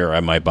about here,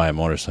 I might buy a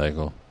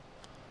motorcycle.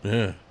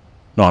 Yeah.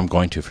 No, I'm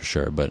going to for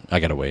sure, but I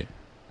got to wait.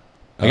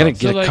 I got to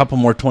get a couple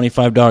more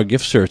 $25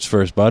 gift certs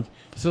first, bud.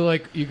 So,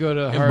 you go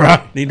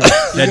to need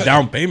that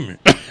down payment.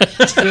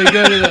 So you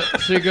go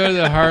to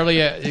the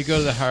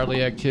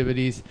Harley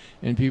activities,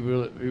 and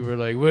people are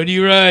like, "What are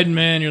you riding,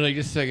 man?" You're like,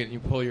 "Just a second." You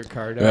pull your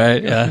card out.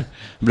 Right? Yeah.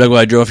 I'm like, well,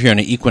 I drove here in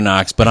an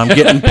Equinox, but I'm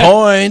getting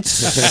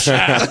points.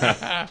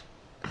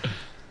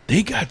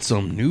 They got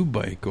some new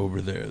bike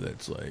over there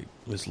that's like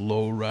this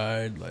low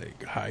ride,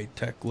 like high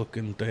tech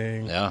looking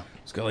thing. Yeah.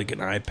 It's got like an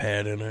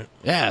iPad in it.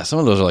 Yeah, some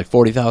of those are like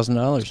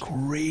 $40,000.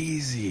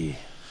 Crazy.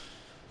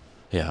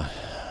 Yeah.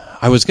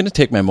 I was going to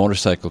take my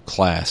motorcycle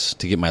class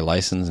to get my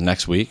license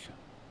next week,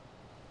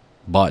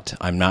 but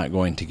I'm not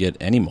going to get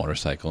any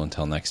motorcycle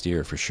until next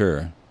year for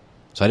sure.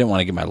 So I didn't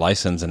want to get my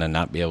license and then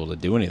not be able to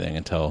do anything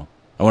until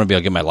I want to be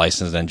able to get my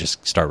license and then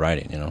just start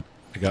riding,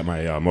 I got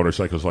my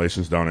motorcycle's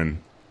license down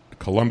in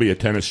Columbia,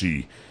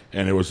 Tennessee,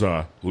 and it was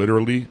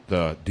literally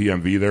the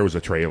DMV there was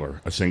a trailer,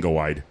 a single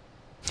wide.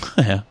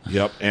 Yeah.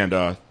 Yep,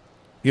 and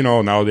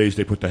nowadays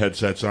they put the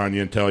headsets on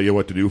you and tell you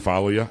what to do,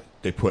 follow you.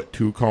 They put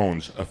 2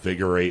 cones, a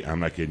figure 8. I'm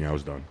not kidding you, I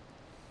was done.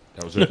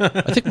 That was it.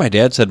 I think my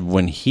dad said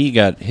when he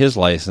got his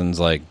license,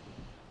 like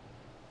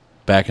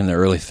back in the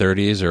early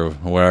 30s or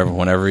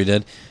whenever he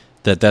did,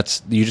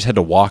 that's you just had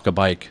to walk a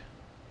bike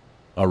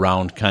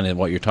around kind of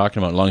what you're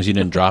talking about, as long as you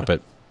didn't drop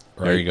it.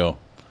 Right. There you go.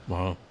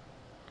 Wow.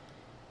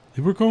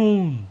 They were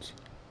cones.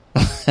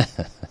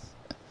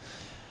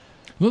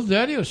 Little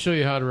Daddy will show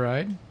you how to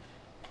ride.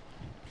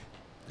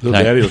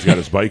 Little Daddy's got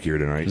his bike here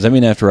tonight. Does that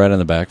mean I have to ride on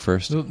the back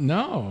first?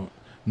 No,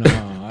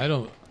 I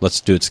don't. Let's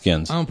do it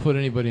skins. I don't put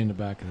anybody in the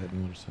back of that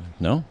motorcycle.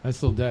 No?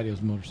 That's Little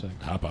Daddy's motorcycle.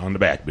 Hop on the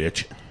back,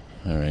 bitch.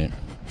 All right.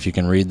 If you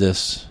can read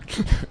this,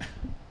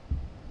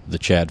 the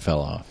Chad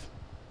fell off.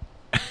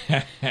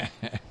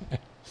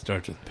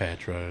 Starts with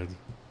patch ride.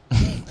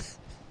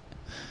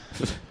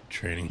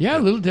 Training. Yeah,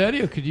 Little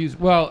Daddy could use.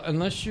 Well,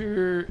 unless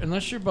you're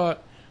about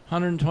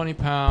 120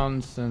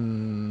 pounds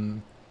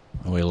and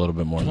I weigh a little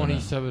bit more.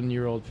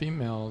 27-year-old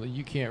female,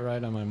 you can't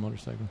ride on my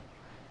motorcycle.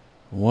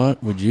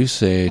 What would you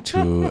say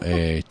to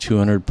a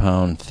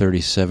 200-pound,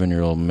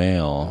 37-year-old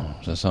male?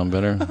 Does that sound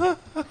better?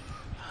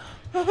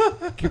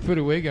 You put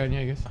a wig on you,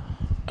 I guess.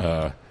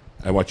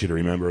 I want you to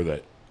remember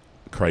that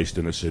Christ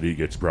in the City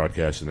gets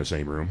broadcast in the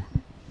same room.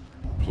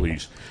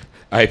 Please.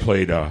 I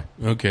played...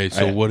 okay,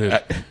 so what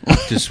if,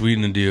 to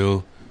sweeten the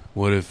deal,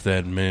 what if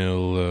that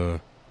male,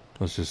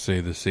 let's just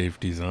say the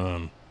safety's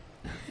on,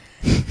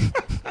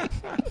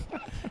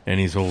 and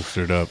he's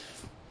holstered up?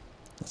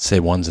 Let's say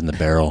one's in the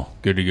barrel.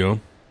 Good to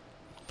go?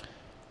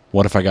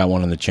 What if I got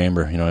one in the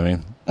chamber? You know what I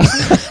mean?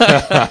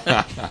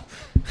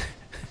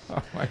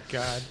 Oh, my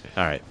God.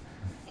 All right.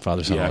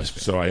 Father, Son, Holy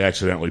Spirit. So I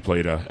accidentally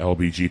played a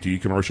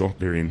LBGT commercial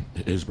during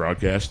his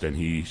broadcast, and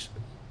he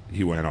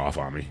went off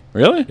on me.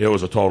 Really? It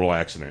was a total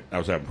accident. I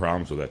was having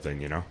problems with that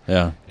thing,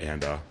 Yeah.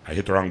 And I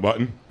hit the wrong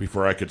button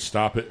before I could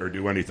stop it or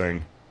do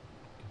anything.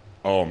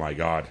 Oh, my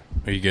God.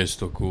 Are you guys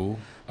still cool?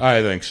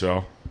 I think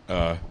so.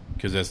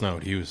 because that's not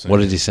what he was saying. What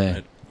did he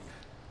say?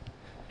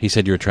 He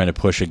said you were trying to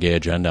push a gay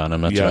agenda on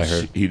him. That's what I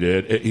heard. He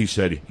did. He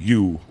said,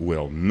 you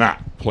will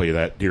not play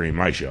that during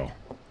my show.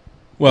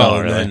 Well,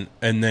 Oh, really?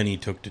 and then he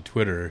took to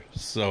Twitter,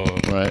 so...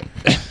 Right.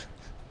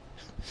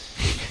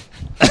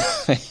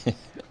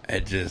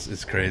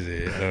 It's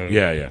crazy.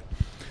 Yeah.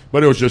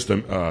 But it was just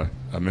a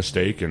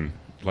mistake, and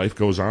life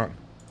goes on.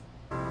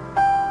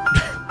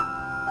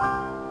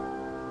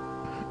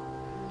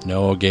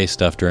 No gay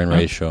stuff during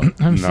Ray's show.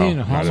 I'm seeing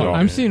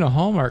a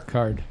Hallmark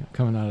card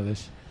coming out of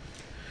this.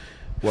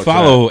 What's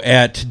Follow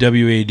at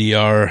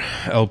WADR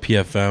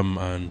LPFM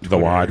on Twitter. The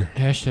WAD.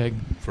 Hashtag.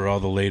 For all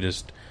the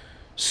latest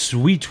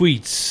sweet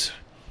tweets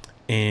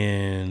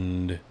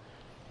and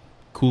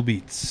cool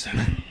beats.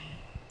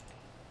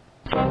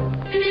 The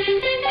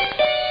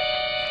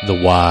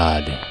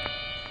WAD.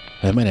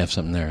 That might have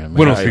something there.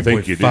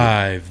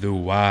 103.5, the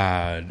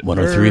WAD.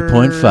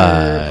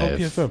 103.5.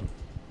 LPFM.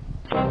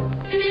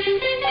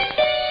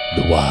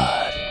 The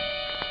WAD.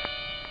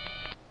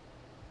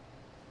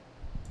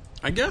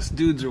 I guess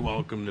dudes are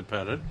welcome to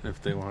pet it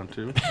if they want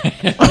to.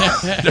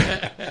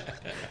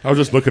 I was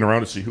just looking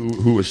around to see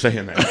who was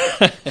saying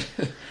that.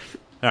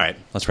 All right,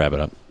 let's wrap it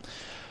up.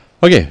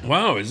 Okay.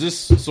 Wow, does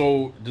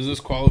this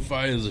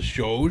qualify as a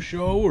show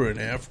or an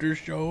after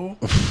show?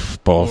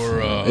 Both.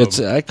 Or,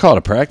 I call it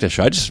a practice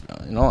show.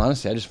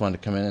 Honestly, I just wanted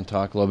to come in and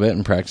talk a little bit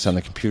and practice on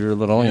the computer a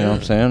little, you know what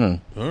I'm saying?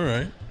 And all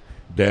right.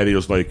 Daddy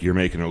was like, you're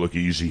making it look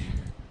easy.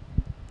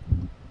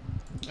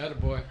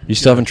 Attaboy. You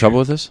still having trouble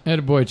with this?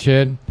 Attaboy,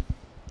 Chad.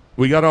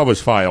 We got all of his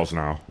files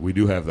now. We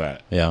do have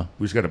that. Yeah.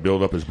 We just got to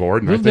build up his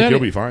board, and I think he'll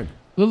be fine.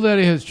 Little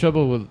Daddy has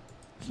trouble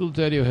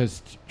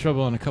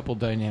on a couple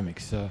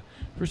dynamics.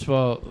 First of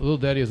all, Little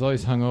Daddy is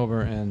always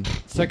hungover, and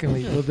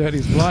secondly, Little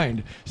Daddy's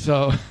blind.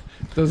 So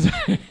those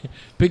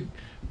big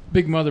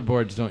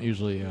motherboards don't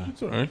usually.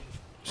 It's all right.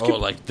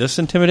 Like this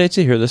intimidates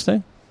you? Hear this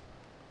thing?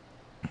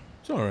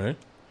 It's all right.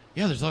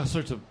 Yeah, there's all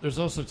sorts of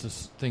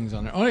things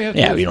on there. All you have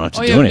you don't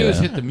have to do anything. Is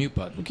hit the mute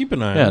button. We'll keep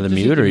an eye on it. Yeah, the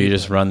mute, or you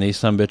just run these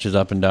some bitches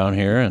up and down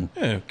here, and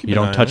you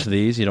don't touch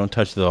these, you don't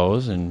touch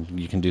those, and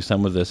you can do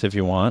some with this if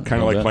you want.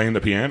 Kind of like playing the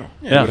piano.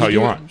 Yeah, how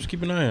you want. Just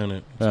keep an eye on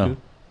it. It's good.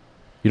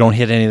 You don't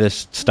hit any of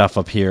this stuff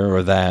up here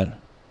or that,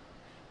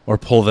 or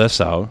pull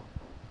this out,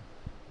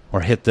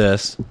 or hit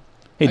this.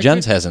 Hey,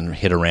 Jens hasn't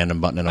hit a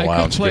random button in a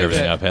while and screwed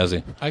everything up, has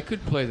he? I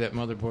could play that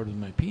motherboard with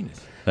my penis.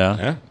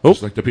 Yeah?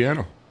 Just like the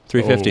piano.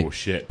 $350. Oh,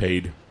 shit,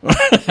 paid.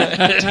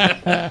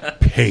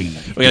 Paid.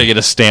 We gotta get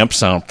a stamp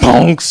sound.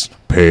 Ponks.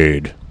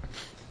 Paid.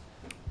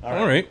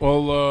 All right.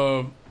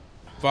 Well,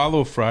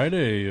 follow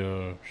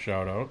Friday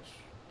shout-outs.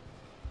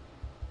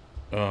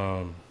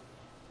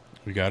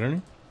 We got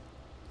any?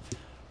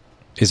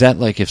 Is that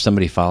like if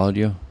somebody followed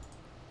you?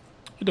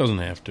 It doesn't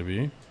have to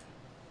be.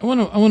 I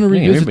want to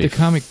revisit the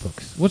comic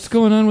books. What's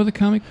going on with the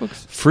comic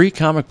books? Free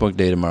comic book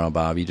day tomorrow,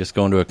 Bob. You just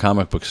go into a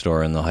comic book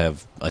store and they'll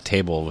have a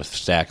table with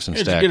stacks and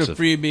stacks. Get a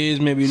freebies,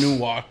 maybe new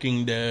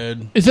Walking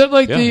Dead. Is that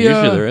like usually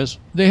there is.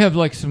 They have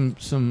like some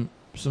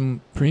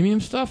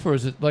premium stuff, or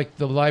is it like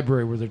the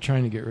library where they're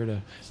trying to get rid of?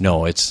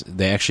 No,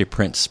 they actually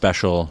print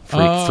special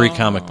free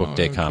comic book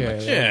day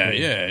comics.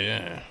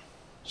 Yeah.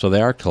 So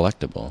they are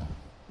collectible.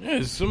 Yeah,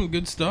 it's some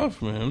good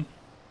stuff, man.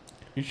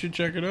 You should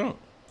check it out.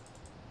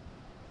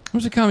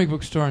 Where's a comic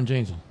book store in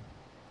Janesville?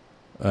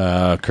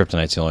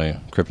 Kryptonite's the only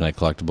Kryptonite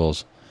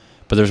collectibles.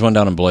 But there's one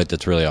down in Beloit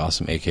that's really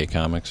awesome, AK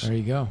Comics. There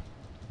you go.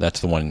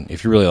 That's the one.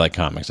 If you really like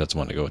comics, that's the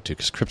one to go to,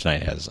 because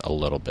Kryptonite has a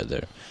little bit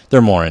there.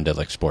 They're more into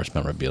like sports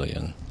memorabilia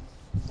and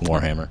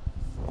Warhammer.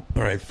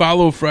 All right,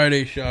 follow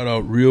Friday shout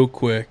out real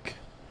quick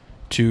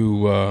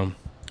to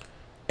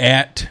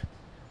at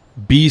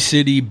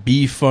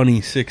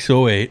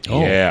BCityBFunny608.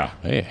 Oh, yeah.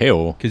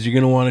 Hey-o. Because you're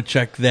going to want to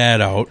check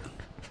that out.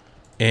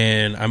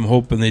 And I'm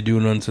hoping they do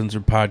an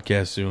uncensored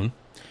podcast soon.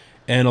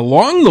 And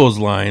along those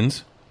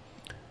lines,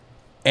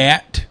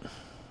 at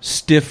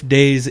Stiff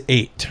Days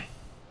 8.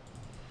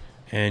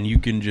 And you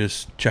can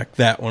just check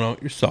that one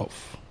out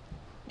yourself.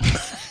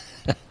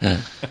 I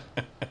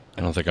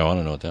don't think I want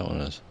to know what that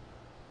one is.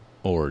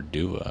 Or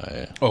do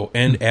I? Oh,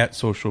 and at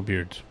Social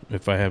Beards,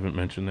 if I haven't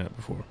mentioned that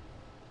before.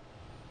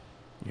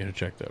 You got to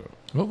check that out.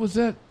 What was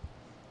that?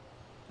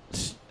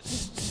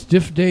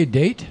 Stiff Day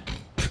Date?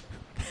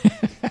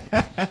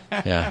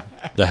 Yeah.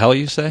 The hell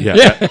you say? Yeah,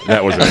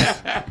 that was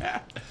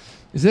it.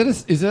 Is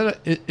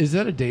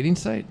that a dating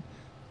site?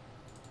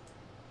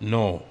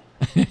 No.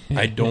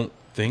 I don't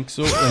think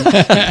so.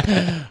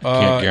 Can't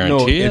guarantee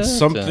no, it's it.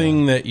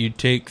 something that you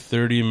take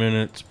 30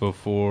 minutes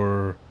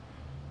before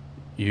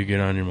you get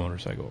on your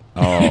motorcycle.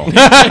 Oh.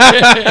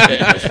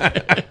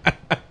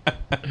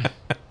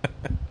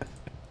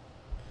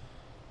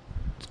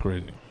 It's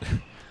crazy.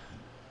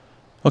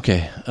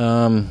 Okay.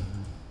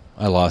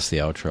 I lost the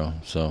outro,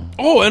 so.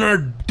 Oh, and our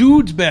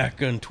dude's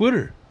back on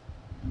Twitter.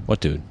 What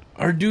dude?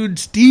 Our dude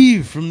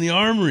Steve from the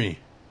Armory.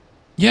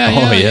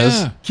 Yeah, he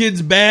is?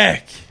 Kid's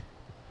back.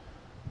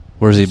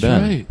 Where's he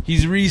been? Right.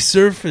 He's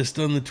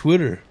resurfaced on the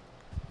Twitter.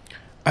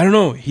 I don't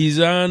know.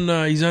 He's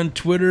on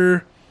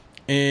Twitter,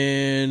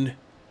 and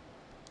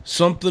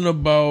something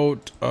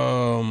about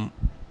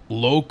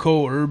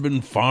Loco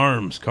Urban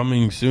Farms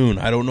coming soon.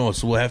 I don't know,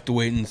 so we'll have to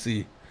wait and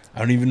see. I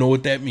don't even know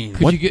what that means.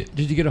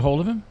 Did you get a hold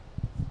of him?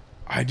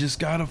 I just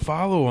got a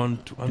follow on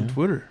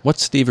Twitter. What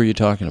Steve are you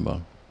talking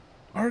about?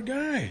 Our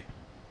guy.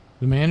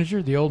 The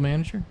manager? The old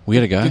manager? We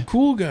had a guy? The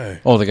cool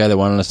guy. Oh, the guy that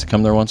wanted us to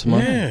come there once a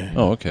month? Yeah.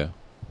 Oh, okay.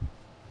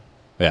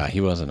 Yeah,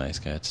 he was a nice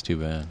guy. It's too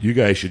bad. You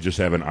guys should just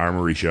have an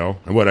armory show.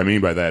 And what I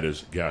mean by that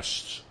is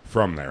guests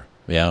from there.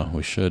 Yeah,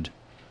 we should.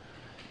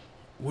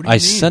 What do you I mean?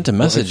 sent a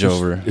message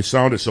over. It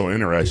sounded so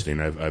interesting.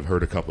 I've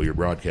heard a couple of your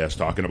broadcasts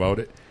talking about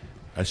it.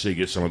 I say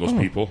get some of those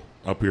people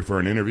up here for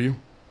an interview.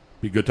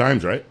 Be good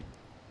times, right?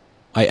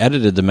 I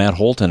edited the Matt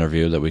Holt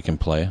interview that we can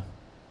play.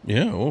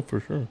 Yeah, oh, for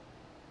sure.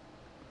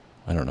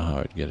 I don't know how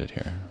I'd get it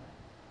here.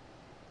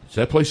 Is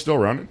that place still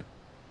running?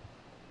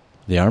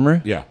 The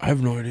Armory? Yeah. I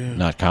have no idea.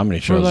 Not comedy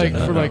shows.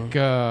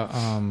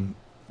 For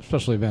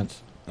special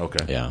events.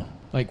 Okay. Yeah.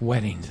 Like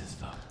weddings and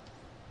stuff.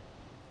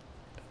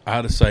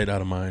 Out of sight,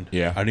 out of mind.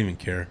 Yeah. I don't even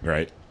care.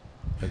 Right.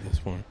 At this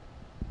point.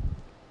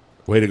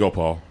 Way to go,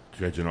 Paul.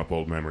 Dredging up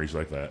old memories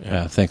like that.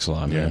 Yeah, thanks a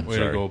lot, man. Way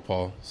to go,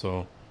 Paul.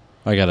 So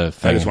I got a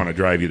thing. I just want to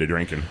drive you to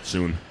drinking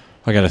soon.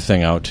 I got a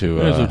thing out to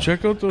so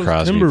check out those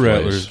Crosby Timber Place.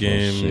 Rattlers We'll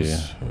games.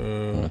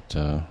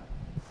 see.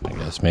 But I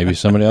guess maybe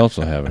somebody else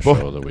will have a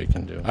show that we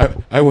can do.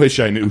 I wish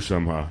I knew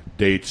some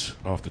dates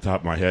off the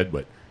top of my head,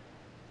 but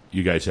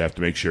you guys have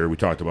to make sure. We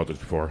talked about this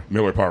before.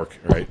 Miller Park,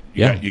 right?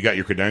 You got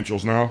your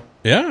credentials now?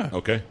 Yeah.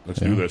 Okay, let's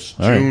do this.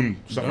 All right. June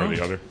something or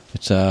the other.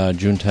 It's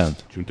June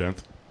 10th. June 10th.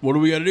 What do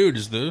we got to do?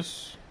 Just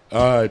this?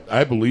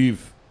 I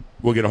believe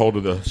we'll get a hold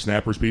of the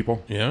Snappers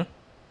people. Yeah.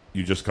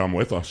 You just come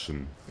with us,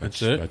 and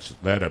that's it. That's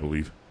that, I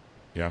believe.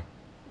 Yeah.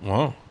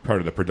 Wow.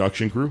 Part of the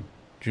production crew.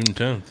 June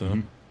 10th. Huh?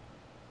 Mm-hmm.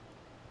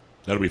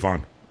 That'll be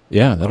fun.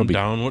 Yeah, that'll I'm be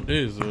down. What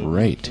day is it?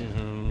 great.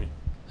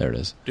 There it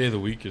is. Day of the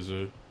week is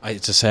it?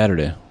 It's a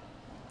Saturday.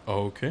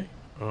 Oh, okay.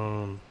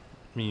 Let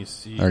me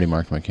see. I already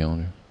marked my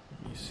calendar.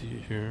 Let me see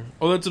it here.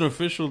 Oh, that's an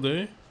official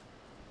day?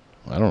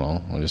 I don't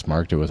know. I just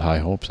marked it with high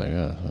hopes, I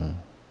guess.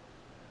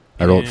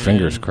 I wrote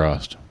fingers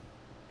crossed.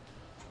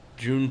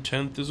 June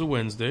 10th is a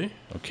Wednesday.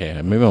 Okay,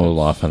 maybe I'm a little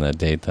off on that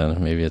date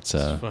then. Maybe it's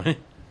fine.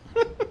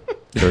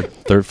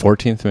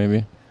 14th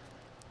maybe?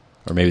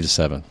 Or maybe the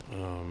 7th.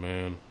 Oh,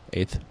 man.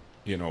 8th?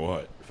 You know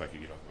what? If I could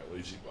get off my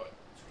lazy butt.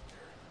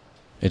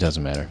 It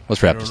doesn't matter.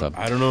 Let's wrap this up.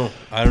 I don't know.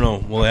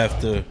 We'll have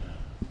to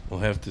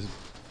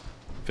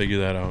figure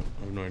that out.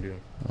 I have no idea.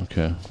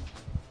 Okay.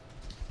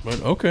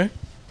 But okay. All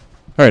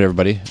right,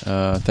 everybody.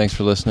 Thanks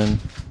for listening.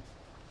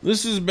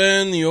 This has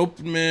been the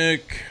Open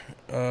Mic.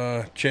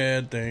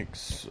 Chad,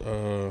 thanks.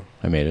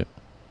 I made it.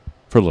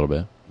 For a little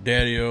bit.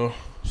 Daddy-O.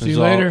 See you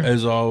later.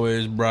 As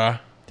always, brah.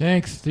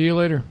 Thanks. See you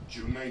later.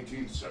 June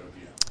 19th, 7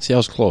 p.m. See, I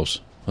was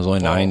close. I was only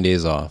 9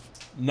 days off.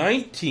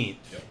 19th.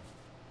 Yep.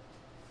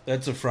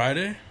 That's a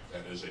Friday?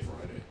 That is a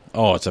Friday.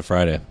 Oh, it's a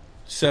Friday.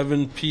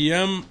 7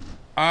 p.m.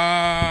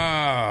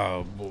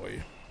 Ah,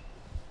 boy.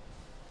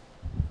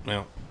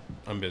 Well,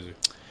 I'm busy.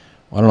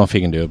 I don't know if he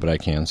can do it, but I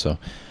can. So,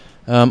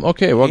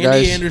 okay. Well, Andy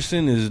guys,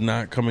 Anderson is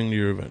not coming to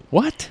your event.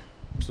 What?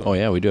 So. Oh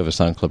yeah, we do have a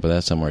sound clip of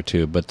that somewhere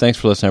too. But thanks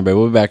for listening, everybody.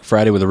 We'll be back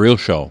Friday with a real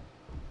show.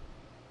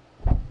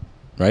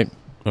 Right?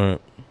 All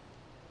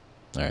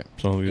right.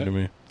 Sounds good to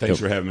me. Thanks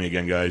for having me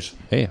again, guys.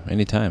 Hey,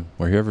 anytime.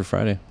 We're here every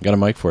Friday. Got a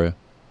mic for you.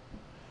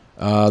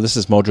 This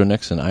is Mojo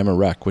Nixon. I'm a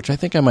Wreck, which I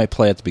think I might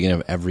play at the beginning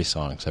of every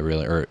song because I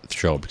really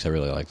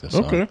like this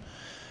song. Okay.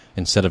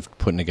 Instead of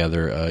putting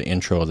together an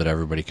intro that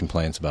everybody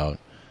complains about.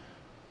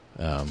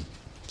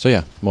 So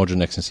yeah, Mojo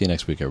Nixon. See you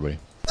next week, everybody.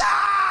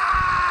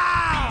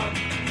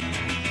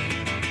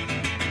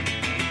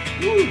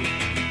 Woo.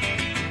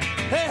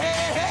 Hey,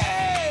 hey,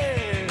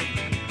 hey!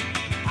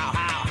 How,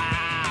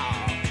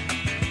 how?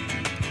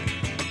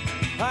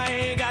 I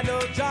ain't got no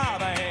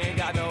job, I ain't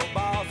got no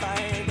boss,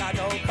 I ain't got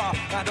no car,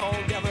 I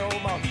don't give no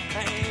more,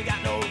 I ain't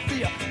got no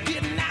fear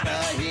getting out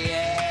of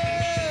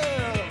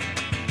here.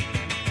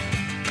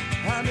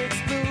 I'm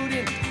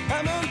exploding,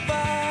 I'm on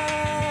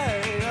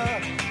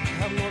fire,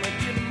 I'm gonna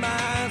give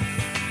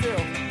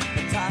myself a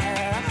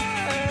tire.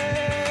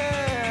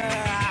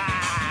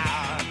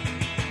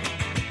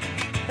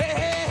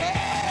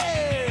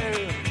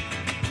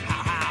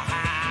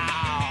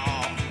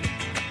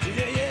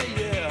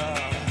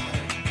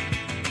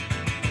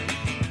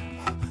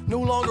 No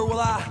longer will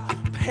I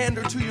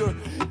pander to your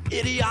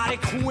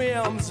idiotic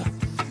whims.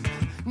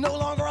 No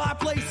longer will I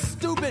play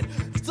stupid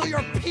so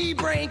your pea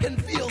brain can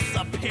feel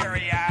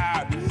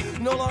superior.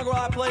 No longer will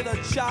I play the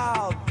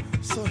child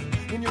so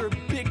in your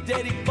big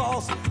daddy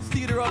boss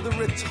theater of the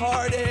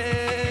retarded.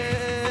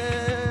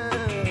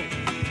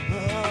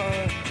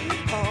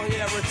 Oh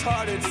yeah,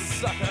 retarded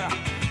sucker.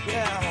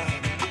 Yeah.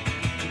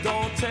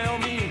 Don't tell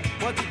me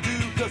what to do,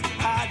 cause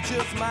I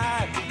just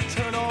might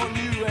turn on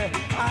you, and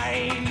I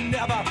ain't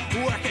never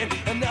working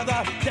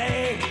another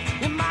day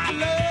in my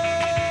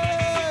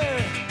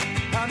life.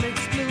 I'm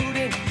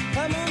exploding,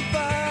 I'm on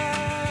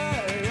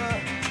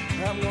fire,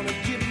 I'm gonna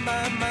give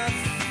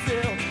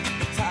myself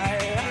a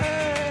tire.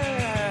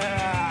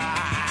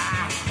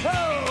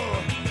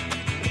 Oh!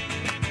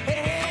 Hey,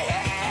 hey,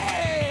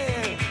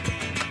 hey!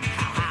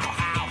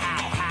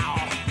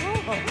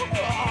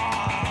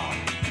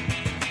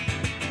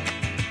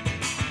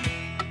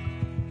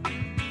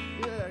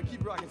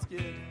 rockin'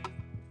 skid.